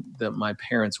in my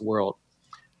parents' world.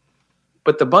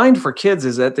 But the bind for kids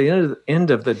is at the end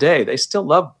of the day, they still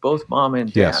love both mom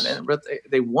and dad, and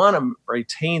they want to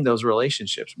retain those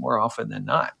relationships more often than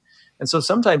not. And so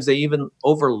sometimes they even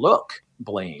overlook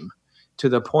blame to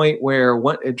the point where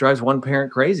it drives one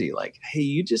parent crazy. Like, hey,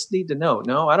 you just need to know.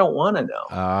 No, I don't want to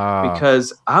know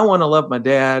because I want to love my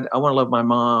dad. I want to love my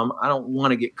mom. I don't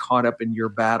want to get caught up in your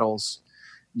battles.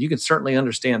 You can certainly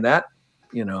understand that,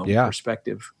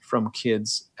 perspective from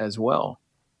kids as well.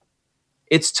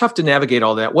 It's tough to navigate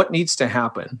all that. What needs to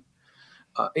happen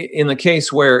in the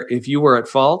case where if you were at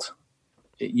fault,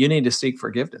 you need to seek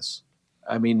forgiveness.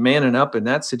 I mean, manning up in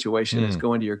that situation is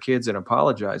going to your kids and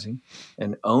apologizing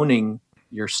and owning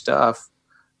your stuff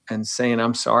and saying,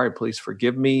 I'm sorry, please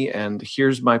forgive me. And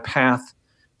here's my path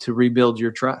to rebuild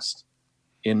your trust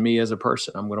in me as a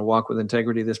person. I'm going to walk with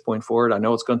integrity this point forward. I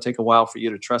know it's going to take a while for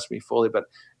you to trust me fully, but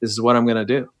this is what I'm going to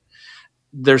do.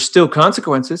 There's still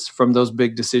consequences from those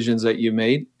big decisions that you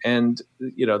made. And,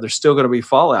 there's still going to be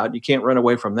fallout. You can't run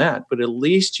away from that, but at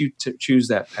least you choose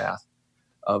that path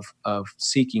of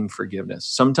seeking forgiveness.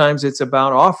 Sometimes it's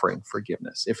about offering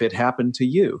forgiveness if it happened to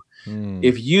you.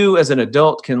 If you as an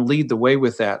adult can lead the way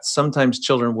with that, sometimes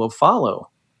children will follow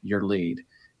your lead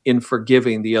in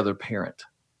forgiving the other parent.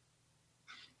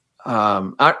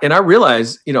 I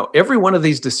realize, every one of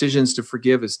these decisions to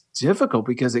forgive is difficult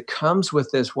because it comes with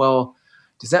this, well,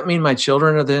 does that mean my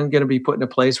children are then going to be put in a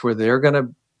place where they're going to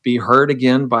be hurt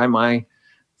again by my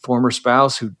former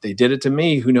spouse who they did it to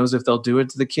me? Who knows if they'll do it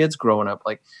to the kids growing up?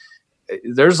 Like,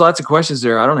 there's lots of questions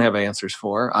there I don't have answers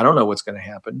for. I don't know what's going to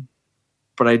happen,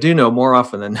 but I do know more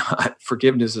often than not,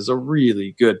 forgiveness is a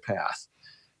really good path.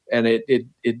 And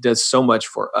it does so much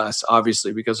for us,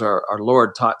 obviously, because our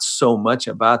Lord taught so much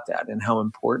about that and how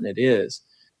important it is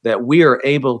that we are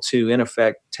able to, in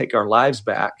effect, take our lives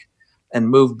back and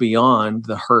move beyond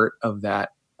the hurt of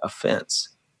that offense.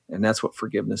 And that's what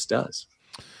forgiveness does.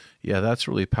 Yeah, that's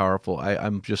really powerful.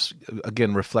 I'm just,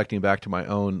 again, reflecting back to my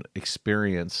own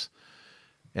experience.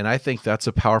 And I think that's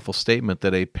a powerful statement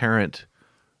that a parent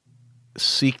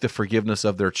seek the forgiveness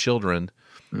of their children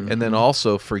and then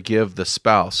also forgive the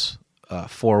spouse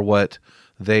for what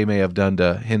they may have done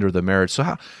to hinder the marriage. So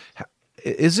how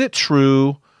is it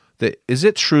true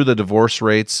the divorce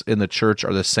rates in the church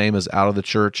are the same as out of the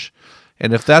church?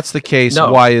 And if that's the case,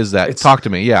 why is that? Talk to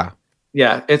me. Yeah.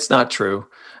 Yeah, it's not true.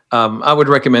 I would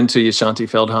recommend to you Shaunti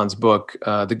Feldhahn's book,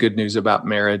 The Good News About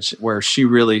Marriage, where she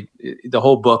really, the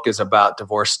whole book is about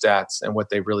divorce stats and what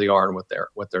they really are and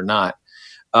what they're not.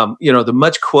 The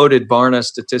much quoted Barna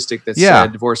statistic that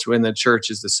said divorce in the church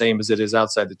is the same as it is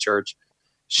outside the church.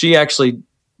 She actually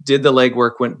did the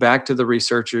legwork, went back to the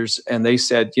researchers, and they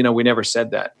said, we never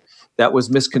said that. That was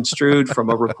misconstrued from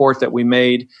a report that we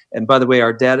made. And by the way,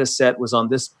 our data set was on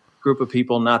this group of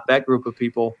people, not that group of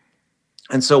people.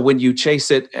 And so when you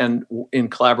chase it, and in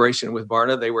collaboration with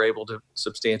Barna, they were able to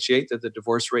substantiate that the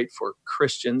divorce rate for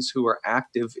Christians who are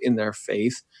active in their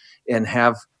faith and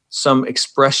have some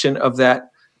expression of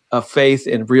that faith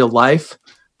in real life,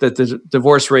 that the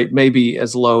divorce rate may be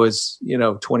as low as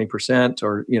 20%,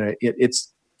 or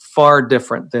it's far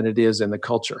different than it is in the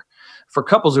culture. For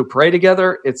couples who pray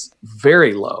together, it's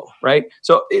very low, right?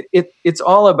 So it's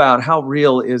all about how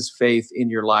real is faith in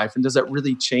your life, and does that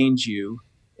really change you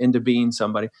into being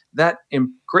somebody that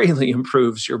greatly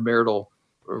improves your marital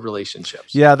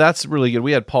relationships. Yeah, that's really good.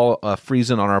 We had Paul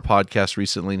Friesen on our podcast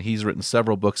recently, and he's written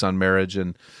several books on marriage,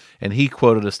 and he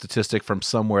quoted a statistic from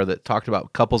somewhere that talked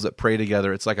about couples that pray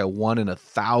together. It's like a 1 in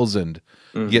 1,000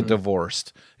 get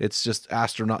divorced. It's just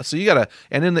astronaut. So you got to,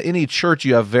 and in any church,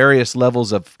 you have various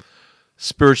levels of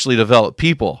spiritually developed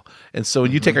people. And so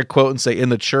when you take a quote and say in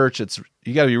the church,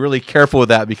 you got to be really careful with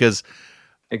that, because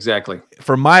Exactly.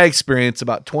 from my experience,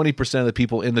 about 20% of the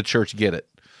people in the church get it.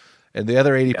 And the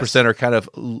other 80% are kind of,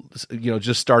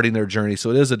 just starting their journey. So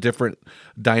it is a different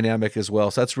dynamic as well.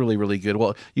 So that's really, really good.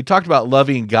 Well, you talked about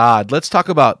loving God. Let's talk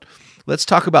about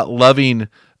loving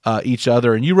each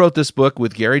other. And you wrote this book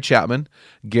with Gary Chapman.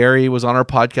 Gary was on our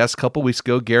podcast a couple weeks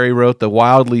ago. Gary wrote the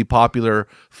wildly popular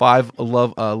 5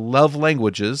 love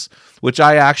languages, which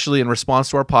I actually, in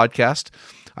response to our podcast,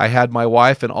 I had my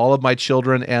wife and all of my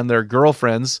children and their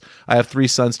girlfriends, I have 3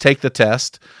 sons, take the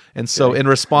test. And so in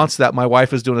response to that, my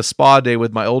wife is doing a spa day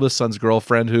with my oldest son's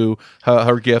girlfriend, who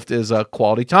her gift is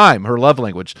quality time, her love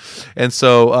language. And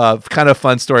so kind of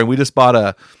fun story. We just bought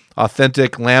a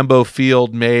authentic Lambeau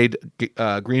Field made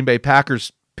Green Bay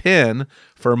Packers pin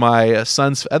for my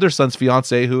other son's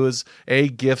fiance, who is a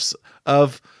gifts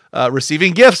of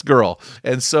receiving gifts girl.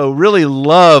 And so really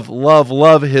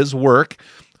love his work.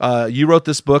 You wrote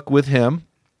this book with him.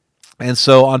 And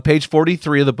so on page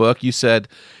 43 of the book, you said,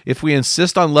 if we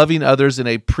insist on loving others in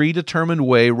a predetermined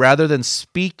way rather than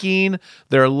speaking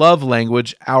their love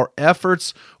language, our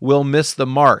efforts will miss the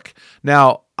mark.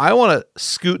 Now, I want to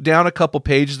scoot down a couple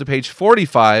pages to page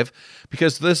 45,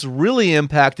 because this really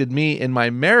impacted me in my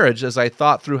marriage as I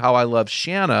thought through how I love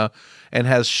Shanna and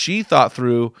as she thought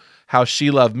through how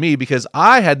she loved me, because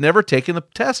I had never taken the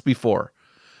test before.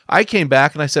 I came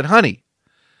back and I said, honey,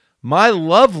 my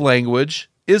love language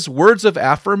is words of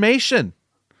affirmation,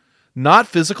 not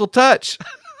physical touch.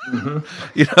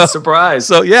 Surprise.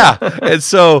 So, yeah. And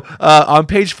so on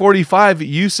page 45,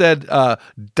 you said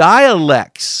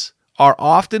dialects are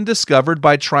often discovered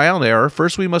by trial and error.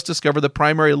 First, we must discover the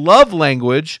primary love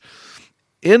language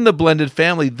in the blended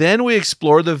family. Then we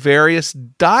explore the various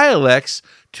dialects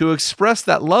to express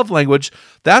that love language.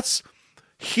 That's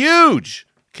huge.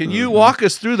 Can you walk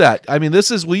us through that? I mean,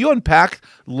 will you unpack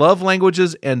love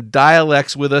languages and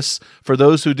dialects with us for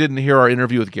those who didn't hear our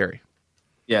interview with Gary?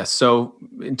 Yeah. So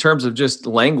in terms of just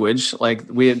language, like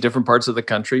we have different parts of the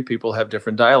country, people have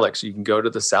different dialects. You can go to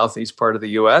the southeast part of the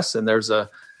U.S. and there's a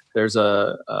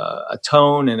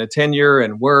tone and a tenure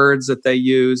and words that they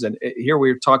use. And here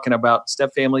we're talking about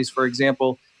step families, for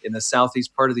example. In the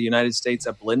southeast part of the United States,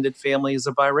 a blended family is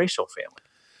a biracial family,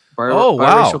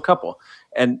 biracial couple.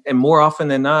 And more often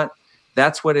than not,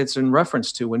 that's what it's in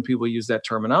reference to when people use that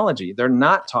terminology. They're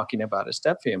not talking about a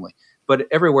step family. But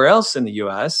everywhere else in the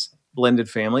U.S., blended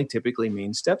family typically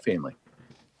means step family.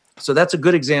 So that's a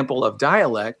good example of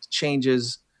dialect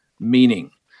changes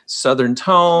meaning. Southern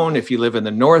tone, if you live in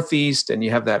the Northeast and you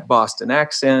have that Boston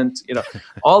accent,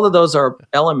 all of those are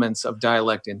elements of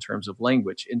dialect in terms of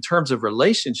language. In terms of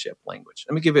relationship language,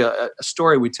 let me give you a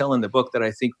story we tell in the book that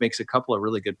I think makes a couple of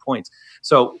really good points.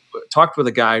 So talked with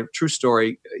a guy, true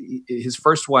story, his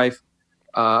first wife,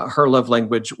 her love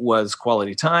language was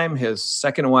quality time. His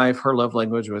second wife, her love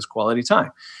language was quality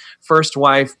time. First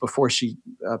wife, before she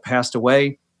passed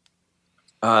away,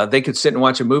 they could sit and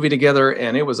watch a movie together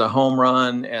and it was a home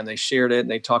run, and they shared it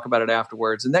and they talk about it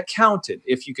afterwards. And that counted,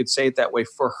 if you could say it that way,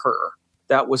 for her.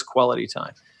 That was quality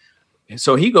time.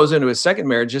 So he goes into his second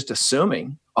marriage just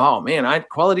assuming, oh man,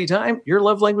 quality time, your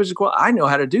love language is quality. I know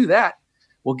how to do that.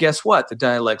 Well, guess what? The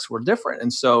dialects were different.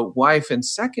 And so wife and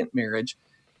second marriage,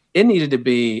 it needed to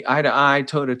be eye to eye,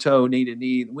 toe to toe, knee to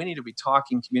knee. We need to be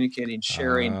talking, communicating,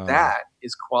 sharing. That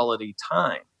is quality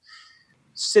time.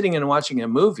 Sitting and watching a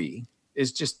movie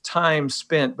is just time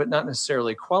spent, but not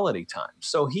necessarily quality time.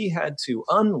 So he had to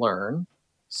unlearn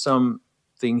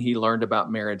something he learned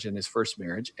about marriage in his first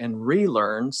marriage and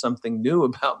relearn something new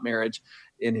about marriage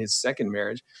in his second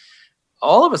marriage.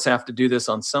 All of us have to do this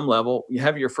on some level. You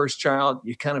have your first child,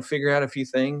 you kind of figure out a few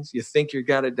things, you think you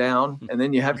got it down, and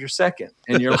then you have your second,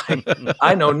 and you're like,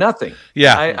 I know nothing.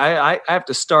 Yeah. I have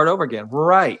to start over again.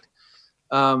 Right.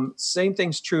 Same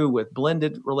thing's true with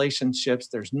blended relationships.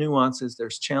 There's nuances,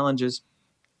 there's challenges.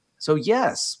 So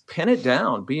yes, pen it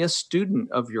down. Be a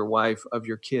student of your wife, of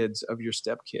your kids, of your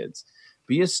stepkids.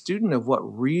 Be a student of what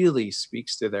really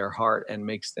speaks to their heart and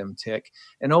makes them tick.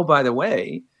 And oh, by the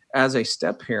way, as a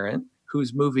step parent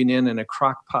who's moving in a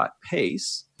crockpot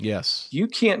pace, yes, you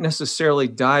can't necessarily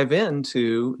dive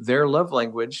into their love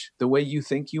language the way you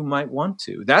think you might want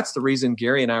to. That's the reason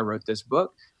Gary and I wrote this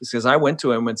book, is because I went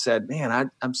to him and said, man,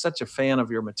 I'm such a fan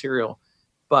of your material,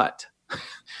 but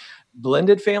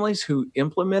blended families who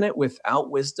implement it without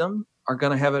wisdom are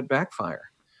going to have it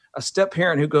backfire. A step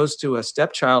parent who goes to a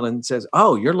stepchild and says,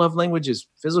 "Oh, your love language is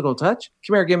physical touch?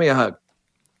 Come here, give me a hug,"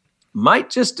 might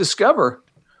just discover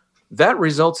that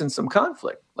results in some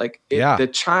conflict. Like the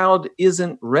child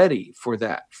isn't ready for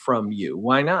that from you.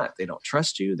 Why not? They don't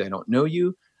trust you. They don't know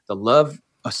you. The love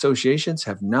associations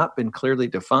have not been clearly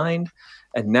defined.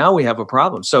 And now we have a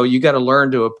problem. So you got to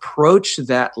learn to approach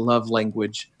that love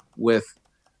language with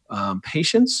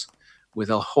patience, with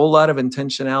a whole lot of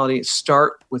intentionality.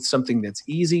 Start with something that's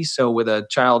easy. So with a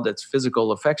child that's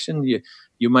physical affection,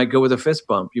 you might go with a fist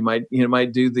bump. You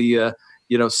might do the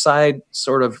side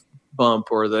sort of bump,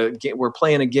 or we're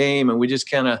playing a game and we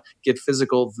just kind of get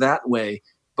physical that way.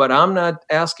 But I'm not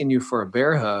asking you for a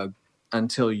bear hug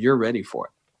until you're ready for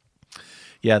it.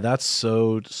 Yeah, that's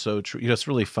so true. It's a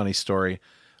really funny story.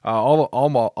 All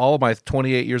of my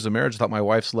 28 years of marriage, I thought my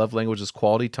wife's love language is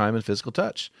quality time and physical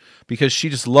touch, because she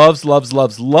just loves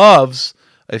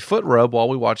a foot rub while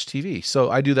we watch TV. So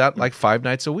I do that like 5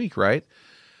 nights a week, right?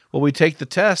 Well, we take the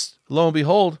test. Lo and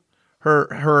behold,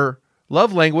 her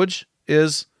love language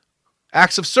is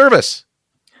acts of service.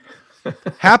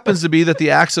 Happens to be that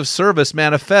the acts of service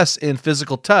manifests in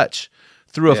physical touch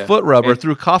through a foot rub or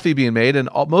through coffee being made. And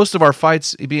most of our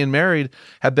fights being married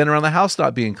have been around the house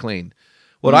not being clean.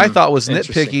 What I thought was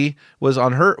nitpicky was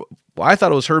on her. I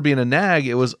thought it was her being a nag.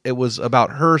 It was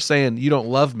about her saying, "You don't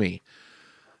love me."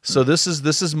 So this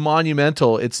is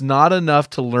monumental. It's not enough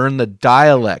to learn the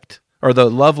dialect or the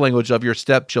love language of your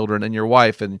stepchildren and your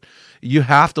wife, and you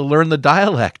have to learn the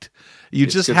dialect.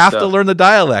 It's just have to learn the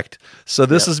dialect. So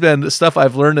this has been stuff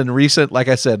I've learned in recent, like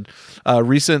I said,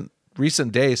 recent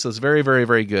days. So it's very, very,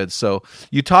 very good. So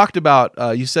you talked about,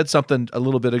 you said something a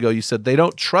little bit ago. You said they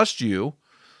don't trust you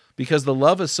because the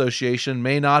love association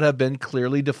may not have been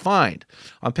clearly defined.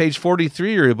 On page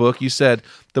 43 of your book, you said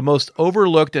the most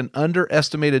overlooked and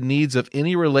underestimated needs of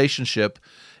any relationship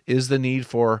is the need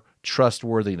for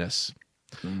trustworthiness.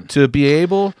 To be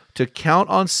able to count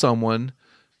on someone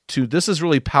this is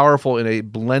really powerful in a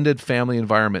blended family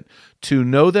environment. To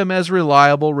know them as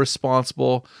reliable,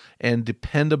 responsible, and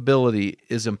dependability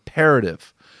is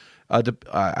imperative.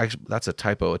 That's a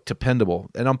typo, dependable.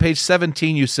 And on page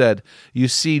 17, you said, you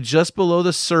see just below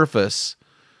the surface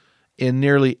in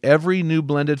nearly every new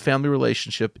blended family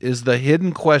relationship is the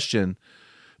hidden question,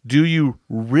 do you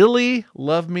really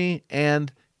love me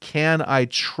and can I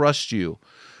trust you?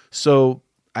 So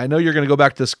I know you're going to go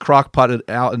back to this crock pot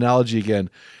analogy again.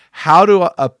 I'm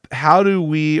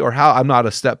not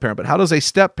a step parent, but how does a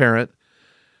step parent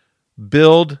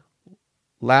build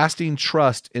lasting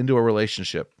trust into a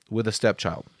relationship with a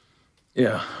stepchild?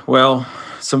 Yeah, well,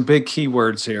 some big key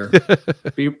words here.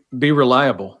 Be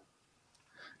reliable,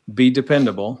 be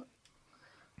dependable,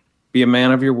 be a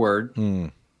man of your word.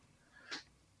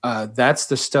 That's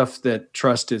the stuff that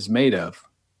trust is made of.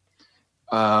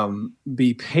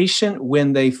 Be patient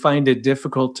when they find it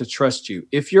difficult to trust you.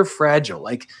 If you're fragile,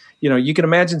 you can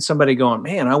imagine somebody going,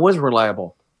 "Man, I was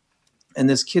reliable, and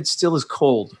this kid still is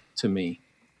cold to me.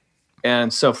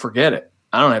 And so forget it.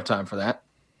 I don't have time for that."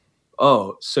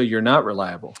 Oh, so you're not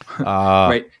reliable,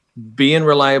 right? Being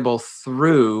reliable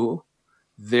through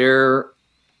their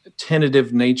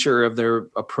tentative nature of their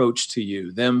approach to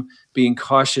you, them being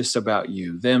cautious about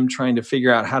you, them trying to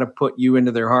figure out how to put you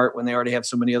into their heart when they already have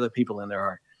so many other people in their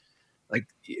heart. Like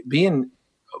being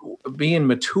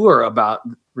mature about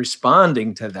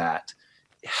responding to that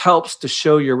helps to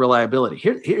show your reliability.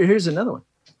 Here's another one.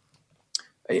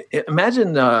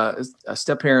 Imagine a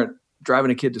step-parent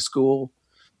driving a kid to school.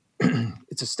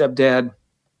 It's a stepdad.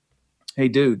 "Hey,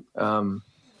 dude,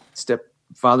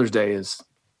 Father's Day is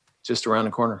just around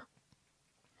the corner.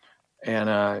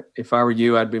 And if I were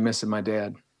you, I'd be missing my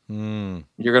dad.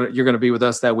 You're gonna be with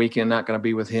us that weekend, not gonna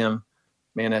be with him.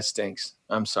 Man, that stinks.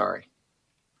 I'm sorry.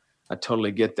 I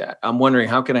totally get that. I'm wondering,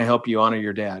 how can I help you honor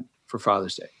your dad for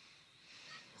Father's Day?"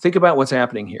 Think about what's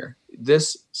happening here.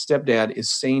 This stepdad is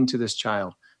saying to this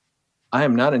child, "I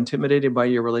am not intimidated by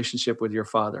your relationship with your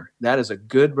father. That is a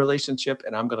good relationship,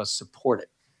 and I'm going to support it.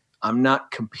 I'm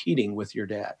not competing with your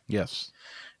dad." Yes.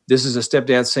 This is a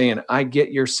stepdad saying, "I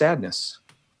get your sadness.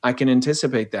 I can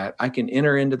anticipate that. I can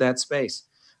enter into that space.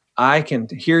 I can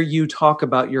hear you talk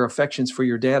about your affections for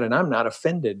your dad, and I'm not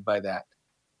offended by that."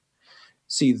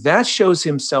 See, that shows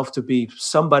himself to be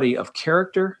somebody of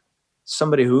character,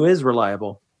 somebody who is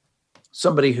reliable,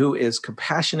 somebody who is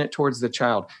compassionate towards the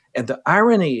child. And the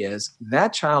irony is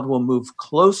that child will move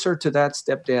closer to that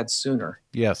stepdad sooner.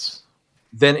 Yes.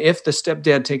 Than if the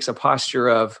stepdad takes a posture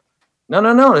of,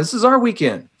 no, this is our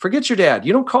weekend. Forget your dad.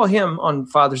 You don't call him on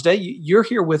Father's Day. You're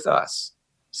here with us.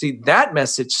 See, that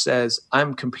message says,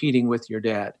 I'm competing with your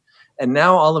dad. And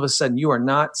now all of a sudden you are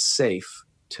not safe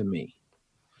to me.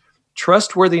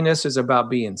 Trustworthiness is about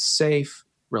being safe,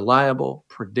 reliable,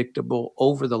 predictable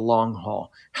over the long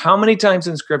haul. How many times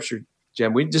in Scripture,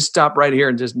 Jim, we just stop right here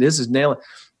and this is nail it.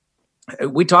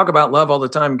 We talk about love all the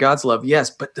time, God's love, yes,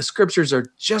 but the Scriptures are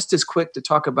just as quick to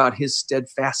talk about his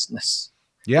steadfastness.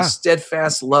 Yeah. The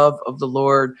steadfast love of the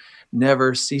Lord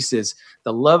never ceases.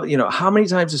 The love, how many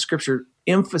times the Scripture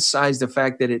emphasize the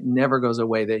fact that it never goes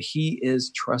away, that he is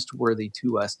trustworthy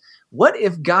to us? What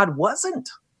if God wasn't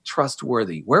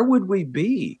trustworthy? Where would we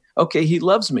be? Okay, he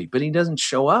loves me, but he doesn't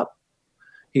show up.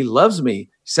 He loves me,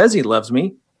 says he loves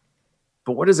me,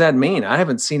 but what does that mean? I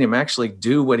haven't seen him actually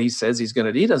do what he says he's going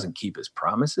to do. He doesn't keep his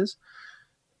promises.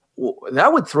 Well,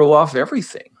 that would throw off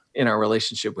everything in our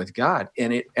relationship with God,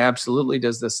 and it absolutely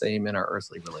does the same in our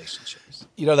earthly relationships.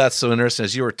 That's so interesting.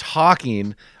 As you were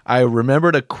talking, I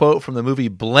remembered a quote from the movie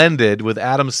Blended with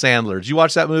Adam Sandler. Did you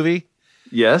watch that movie?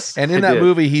 Yes. And in that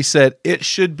movie, he said, it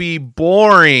should be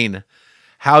boring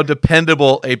how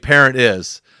dependable a parent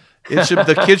is.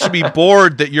 The kid should be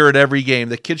bored that you're at every game.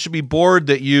 The kid should be bored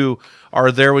that you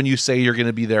are there when you say you're going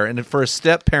to be there. And for a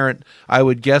step parent, I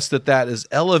would guess that is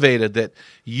elevated, that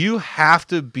you have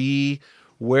to be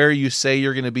where you say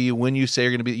you're going to be, when you say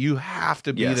you're going to be. You have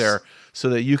to be there so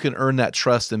that you can earn that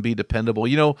trust and be dependable.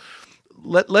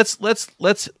 Let's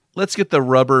get the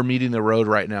rubber meeting the road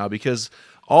right now, because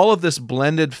all of this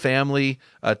blended family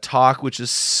talk, which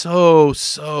is so,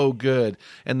 so good,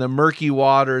 and the murky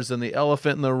waters and the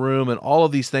elephant in the room and all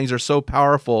of these things are so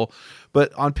powerful.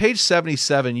 But on page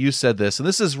 77, you said this, and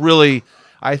this is really,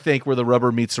 I think, where the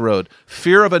rubber meets the road.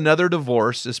 Fear of another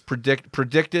divorce is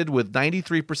predicted with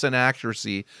 93%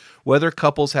 accuracy whether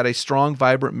couples had a strong,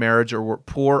 vibrant marriage or were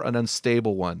poor and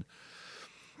unstable one.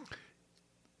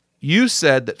 You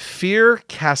said that fear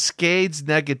cascades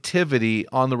negativity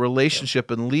on the relationship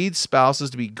and leads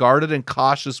spouses to be guarded and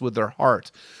cautious with their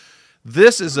heart.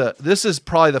 This is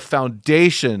probably the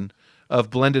foundation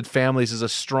of blended families, is a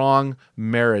strong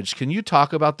marriage. Can you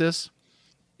talk about this?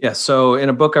 Yeah. So in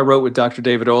a book I wrote with Dr.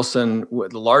 David Olson,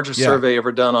 the largest survey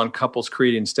ever done on couples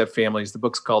creating step families, the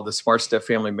book's called The Smart Step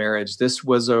Family Marriage. This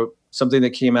was something that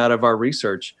came out of our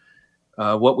research.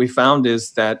 What we found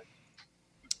is that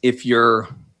if you're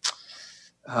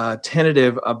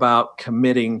tentative about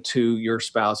committing to your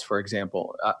spouse, for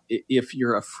example, if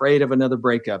you're afraid of another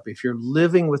breakup, if you're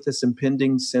living with this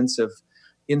impending sense of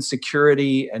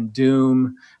insecurity and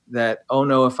doom that, oh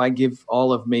no, if I give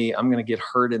all of me, I'm going to get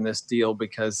hurt in this deal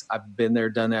because I've been there,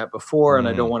 done that before, and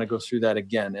I don't want to go through that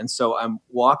again. And so I'm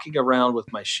walking around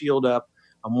with my shield up.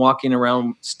 I'm walking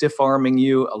around stiff-arming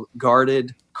you,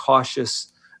 guarded,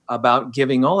 cautious about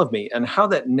giving all of me. And how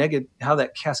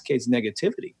that cascades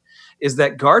negativity is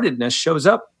that guardedness shows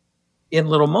up in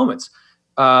little moments.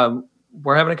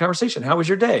 We're having a conversation. How was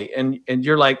your day? And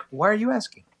you're like, why are you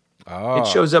asking? Oh. It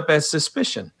shows up as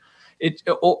suspicion.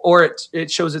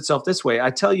 It shows itself this way. I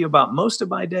tell you about most of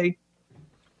my day,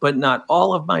 but not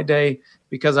all of my day,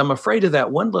 because I'm afraid of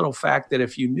that one little fact that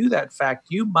if you knew that fact,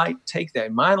 you might take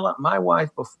that. My wife,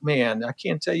 man, I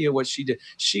can't tell you what she did.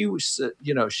 She was,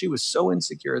 she was so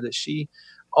insecure that she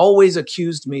always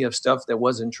accused me of stuff that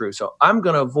wasn't true. So I'm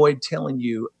going to avoid telling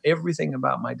you everything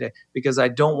about my day because I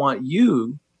don't want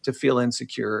you to feel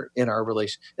insecure in our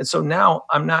relation. And so now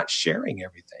I'm not sharing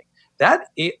everything. That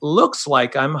it looks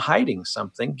like I'm hiding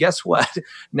something. Guess what?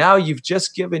 Now you've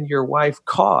just given your wife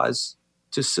cause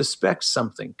to suspect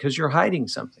something because you're hiding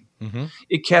something. Mm-hmm.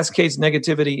 It cascades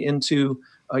negativity into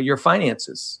your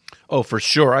finances. Oh, for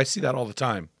sure. I see that all the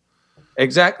time.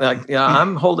 Exactly.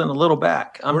 I'm holding a little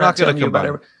back. I'm not telling you about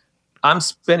it. I'm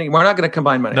spending. We're not going to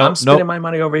combine money. I'm spending my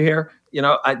money over here.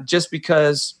 Just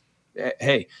because.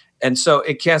 Hey, and so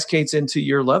it cascades into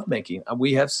your lovemaking.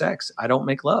 We have sex. I don't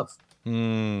make love.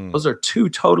 Those are two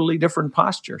totally different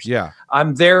postures. Yeah.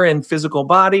 I'm there in physical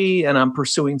body and I'm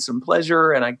pursuing some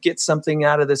pleasure and I get something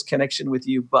out of this connection with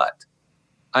you, but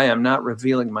I am not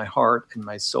revealing my heart and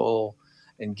my soul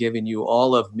and giving you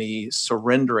all of me,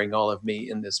 surrendering all of me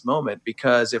in this moment,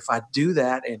 because if I do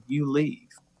that and you leave,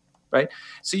 right?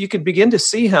 So you can begin to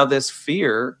see how this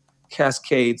fear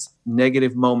cascades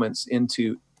negative moments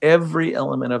into every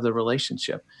element of the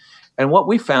relationship. And what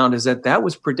we found is that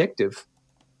was predictive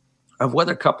of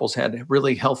whether couples had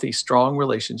really healthy, strong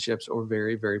relationships or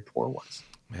very, very poor ones.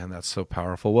 Man, that's so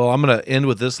powerful. Well, I'm going to end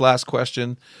with this last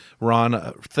question.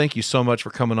 Ron, thank you so much for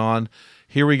coming on.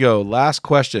 Here we go. Last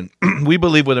question. We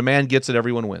believe when a man gets it,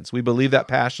 everyone wins. We believe that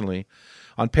passionately.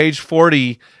 On page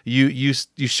 40, you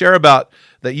share about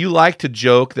that you like to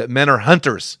joke that men are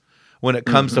hunters. when it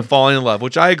comes to falling in love,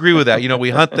 which I agree with that. You know,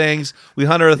 we hunt things, we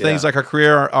hunt other things like our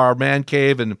career, our man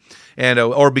cave, and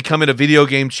or becoming a video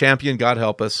game champion. God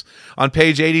help us. On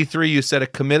page 83, you said a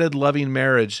committed, loving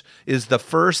marriage is the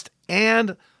first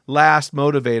and last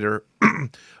motivator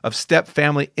of step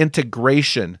family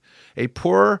integration. A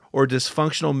poor or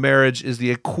dysfunctional marriage is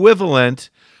the equivalent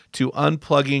to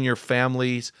unplugging your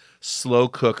family's slow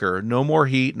cooker. No more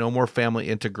heat, no more family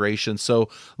integration. So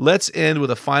let's end with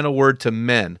a final word to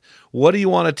men. What do you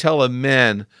want to tell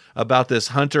men about this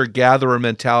hunter-gatherer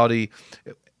mentality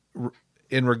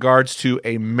in regards to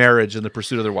a marriage and the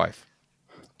pursuit of their wife?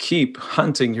 Keep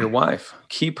hunting your wife.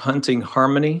 Keep hunting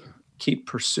harmony. Keep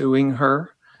pursuing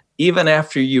her. Even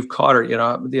after you've caught her, you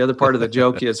know, the other part of the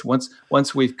joke is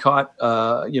once we've caught,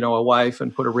 you know, a wife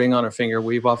and put a ring on her finger,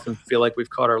 we often feel like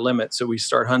we've caught our limit. So we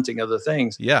start hunting other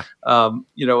things. Yeah.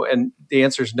 You know, and the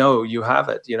answer is no, you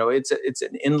haven't. You know, it's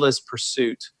an endless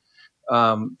pursuit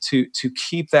to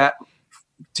keep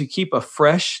a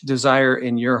fresh desire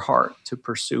in your heart to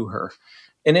pursue her.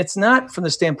 And it's not from the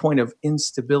standpoint of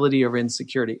instability or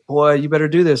insecurity. Boy, you better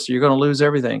do this or you're going to lose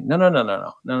everything.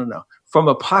 No. From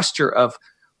a posture of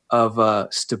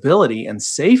stability and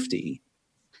safety,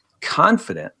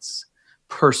 confidence,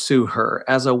 pursue her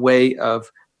as a way of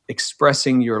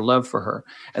expressing your love for her.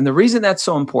 And the reason that's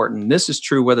so important, this is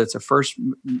true whether it's a first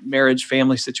marriage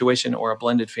family situation or a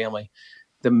blended family,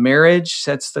 the marriage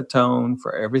sets the tone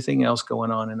for everything else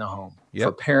going on in the home. Yep.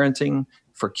 For parenting,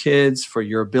 for kids, for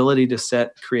your ability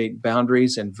to create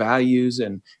boundaries and values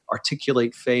and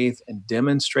articulate faith and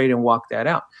demonstrate and walk that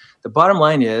out. The bottom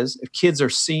line is, if kids are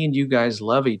seeing you guys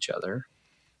love each other,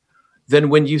 then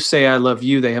when you say, I love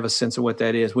you, they have a sense of what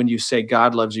that is. When you say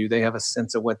God loves you, they have a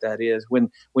sense of what that is. When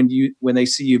they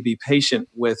see you be patient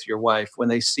with your wife, when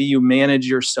they see you manage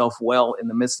yourself well in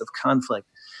the midst of conflict,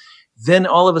 then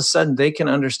all of a sudden they can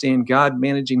understand God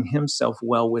managing himself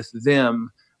well with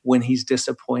them when he's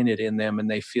disappointed in them and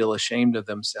they feel ashamed of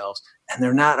themselves and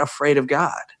they're not afraid of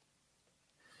God.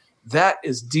 That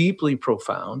is deeply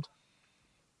profound.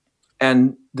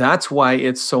 And that's why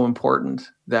it's so important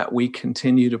that we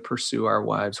continue to pursue our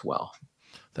wives well.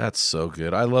 That's so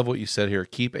good. I love what you said here.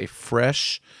 Keep a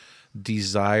fresh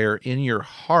desire in your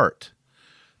heart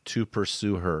to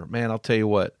pursue her. Man, I'll tell you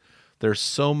what, there's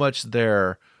so much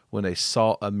there when a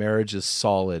marriage is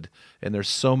solid, and there's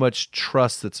so much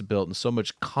trust that's built and so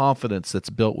much confidence that's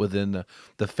built within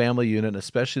the family unit, and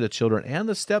especially the children and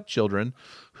the stepchildren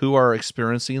who are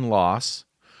experiencing loss,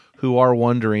 who are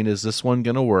wondering, is this one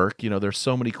going to work? You know, there's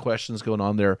so many questions going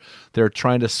on there. They're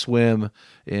trying to swim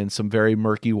in some very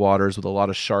murky waters with a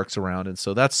lot of sharks around. And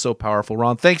so that's so powerful.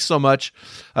 Ron, thanks so much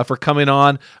for coming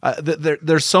on.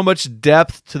 There's so much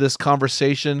depth to this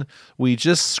conversation. We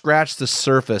just scratched the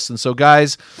surface. And so,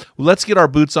 guys, let's get our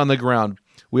boots on the ground.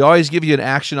 We always give you an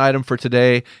action item for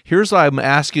today. Here's what I'm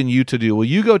asking you to do. Will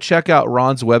you go check out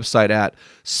Ron's website at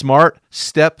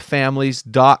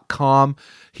smartstepfamilies.com.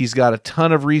 He's got a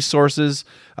ton of resources.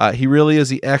 He really is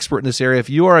the expert in this area. If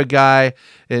you are a guy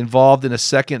involved in a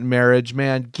second marriage,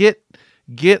 man, get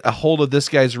a hold of this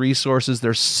guy's resources.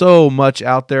 There's so much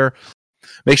out there.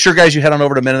 Make sure, guys, you head on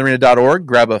over to meninthearena.org,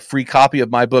 grab a free copy of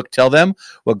my book, Tell Them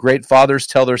What Great Fathers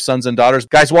Tell Their Sons and Daughters.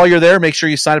 Guys, while you're there, make sure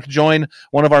you sign up to join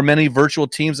one of our many virtual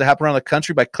teams that happen around the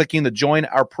country by clicking the Join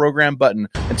Our Program button.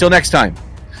 Until next time,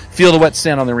 feel the wet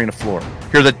sand on the arena floor.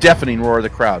 Hear the deafening roar of the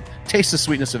crowd. Taste the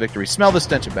sweetness of victory. Smell the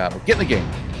stench of battle. Get in the game.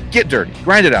 Get dirty.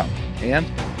 Grind it out. And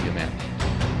be a man.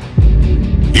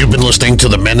 You've been listening to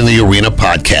the Men in the Arena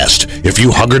podcast. If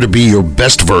you hunger to be your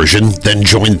best version, then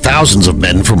join thousands of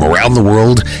men from around the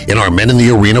world in our Men in the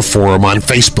Arena forum on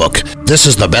Facebook. This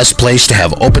is the best place to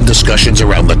have open discussions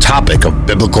around the topic of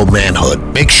biblical manhood.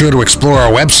 Make sure to explore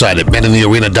our website at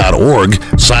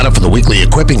meninthearena.org, sign up for the weekly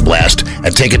Equipping Blast,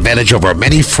 and take advantage of our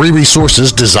many free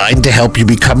resources designed to help you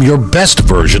become your best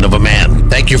version of a man.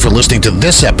 Thank you for listening to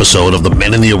this episode of the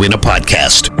Men in the Arena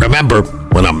podcast. Remember,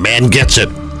 when a man gets it,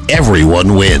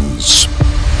 everyone wins.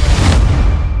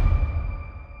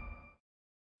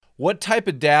 What type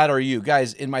of dad are you?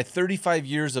 Guys, in my 35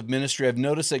 years of ministry, I've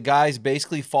noticed that guys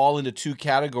basically fall into two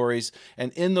categories.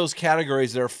 And in those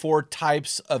categories, there are 4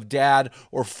 types of dad,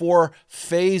 or 4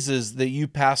 phases that you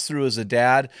pass through as a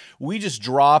dad. We just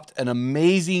dropped an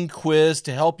amazing quiz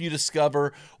to help you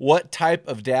discover what type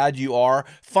of dad you are.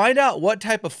 Find out what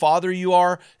type of father you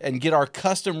are and get our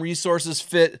custom resources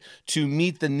fit to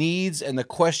meet the needs and the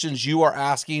questions you are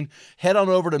asking. Head on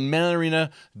over to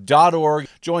meninthearena.org.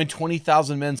 Join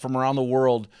 20,000 men from around the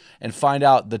world and find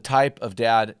out the type of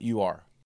dad you are.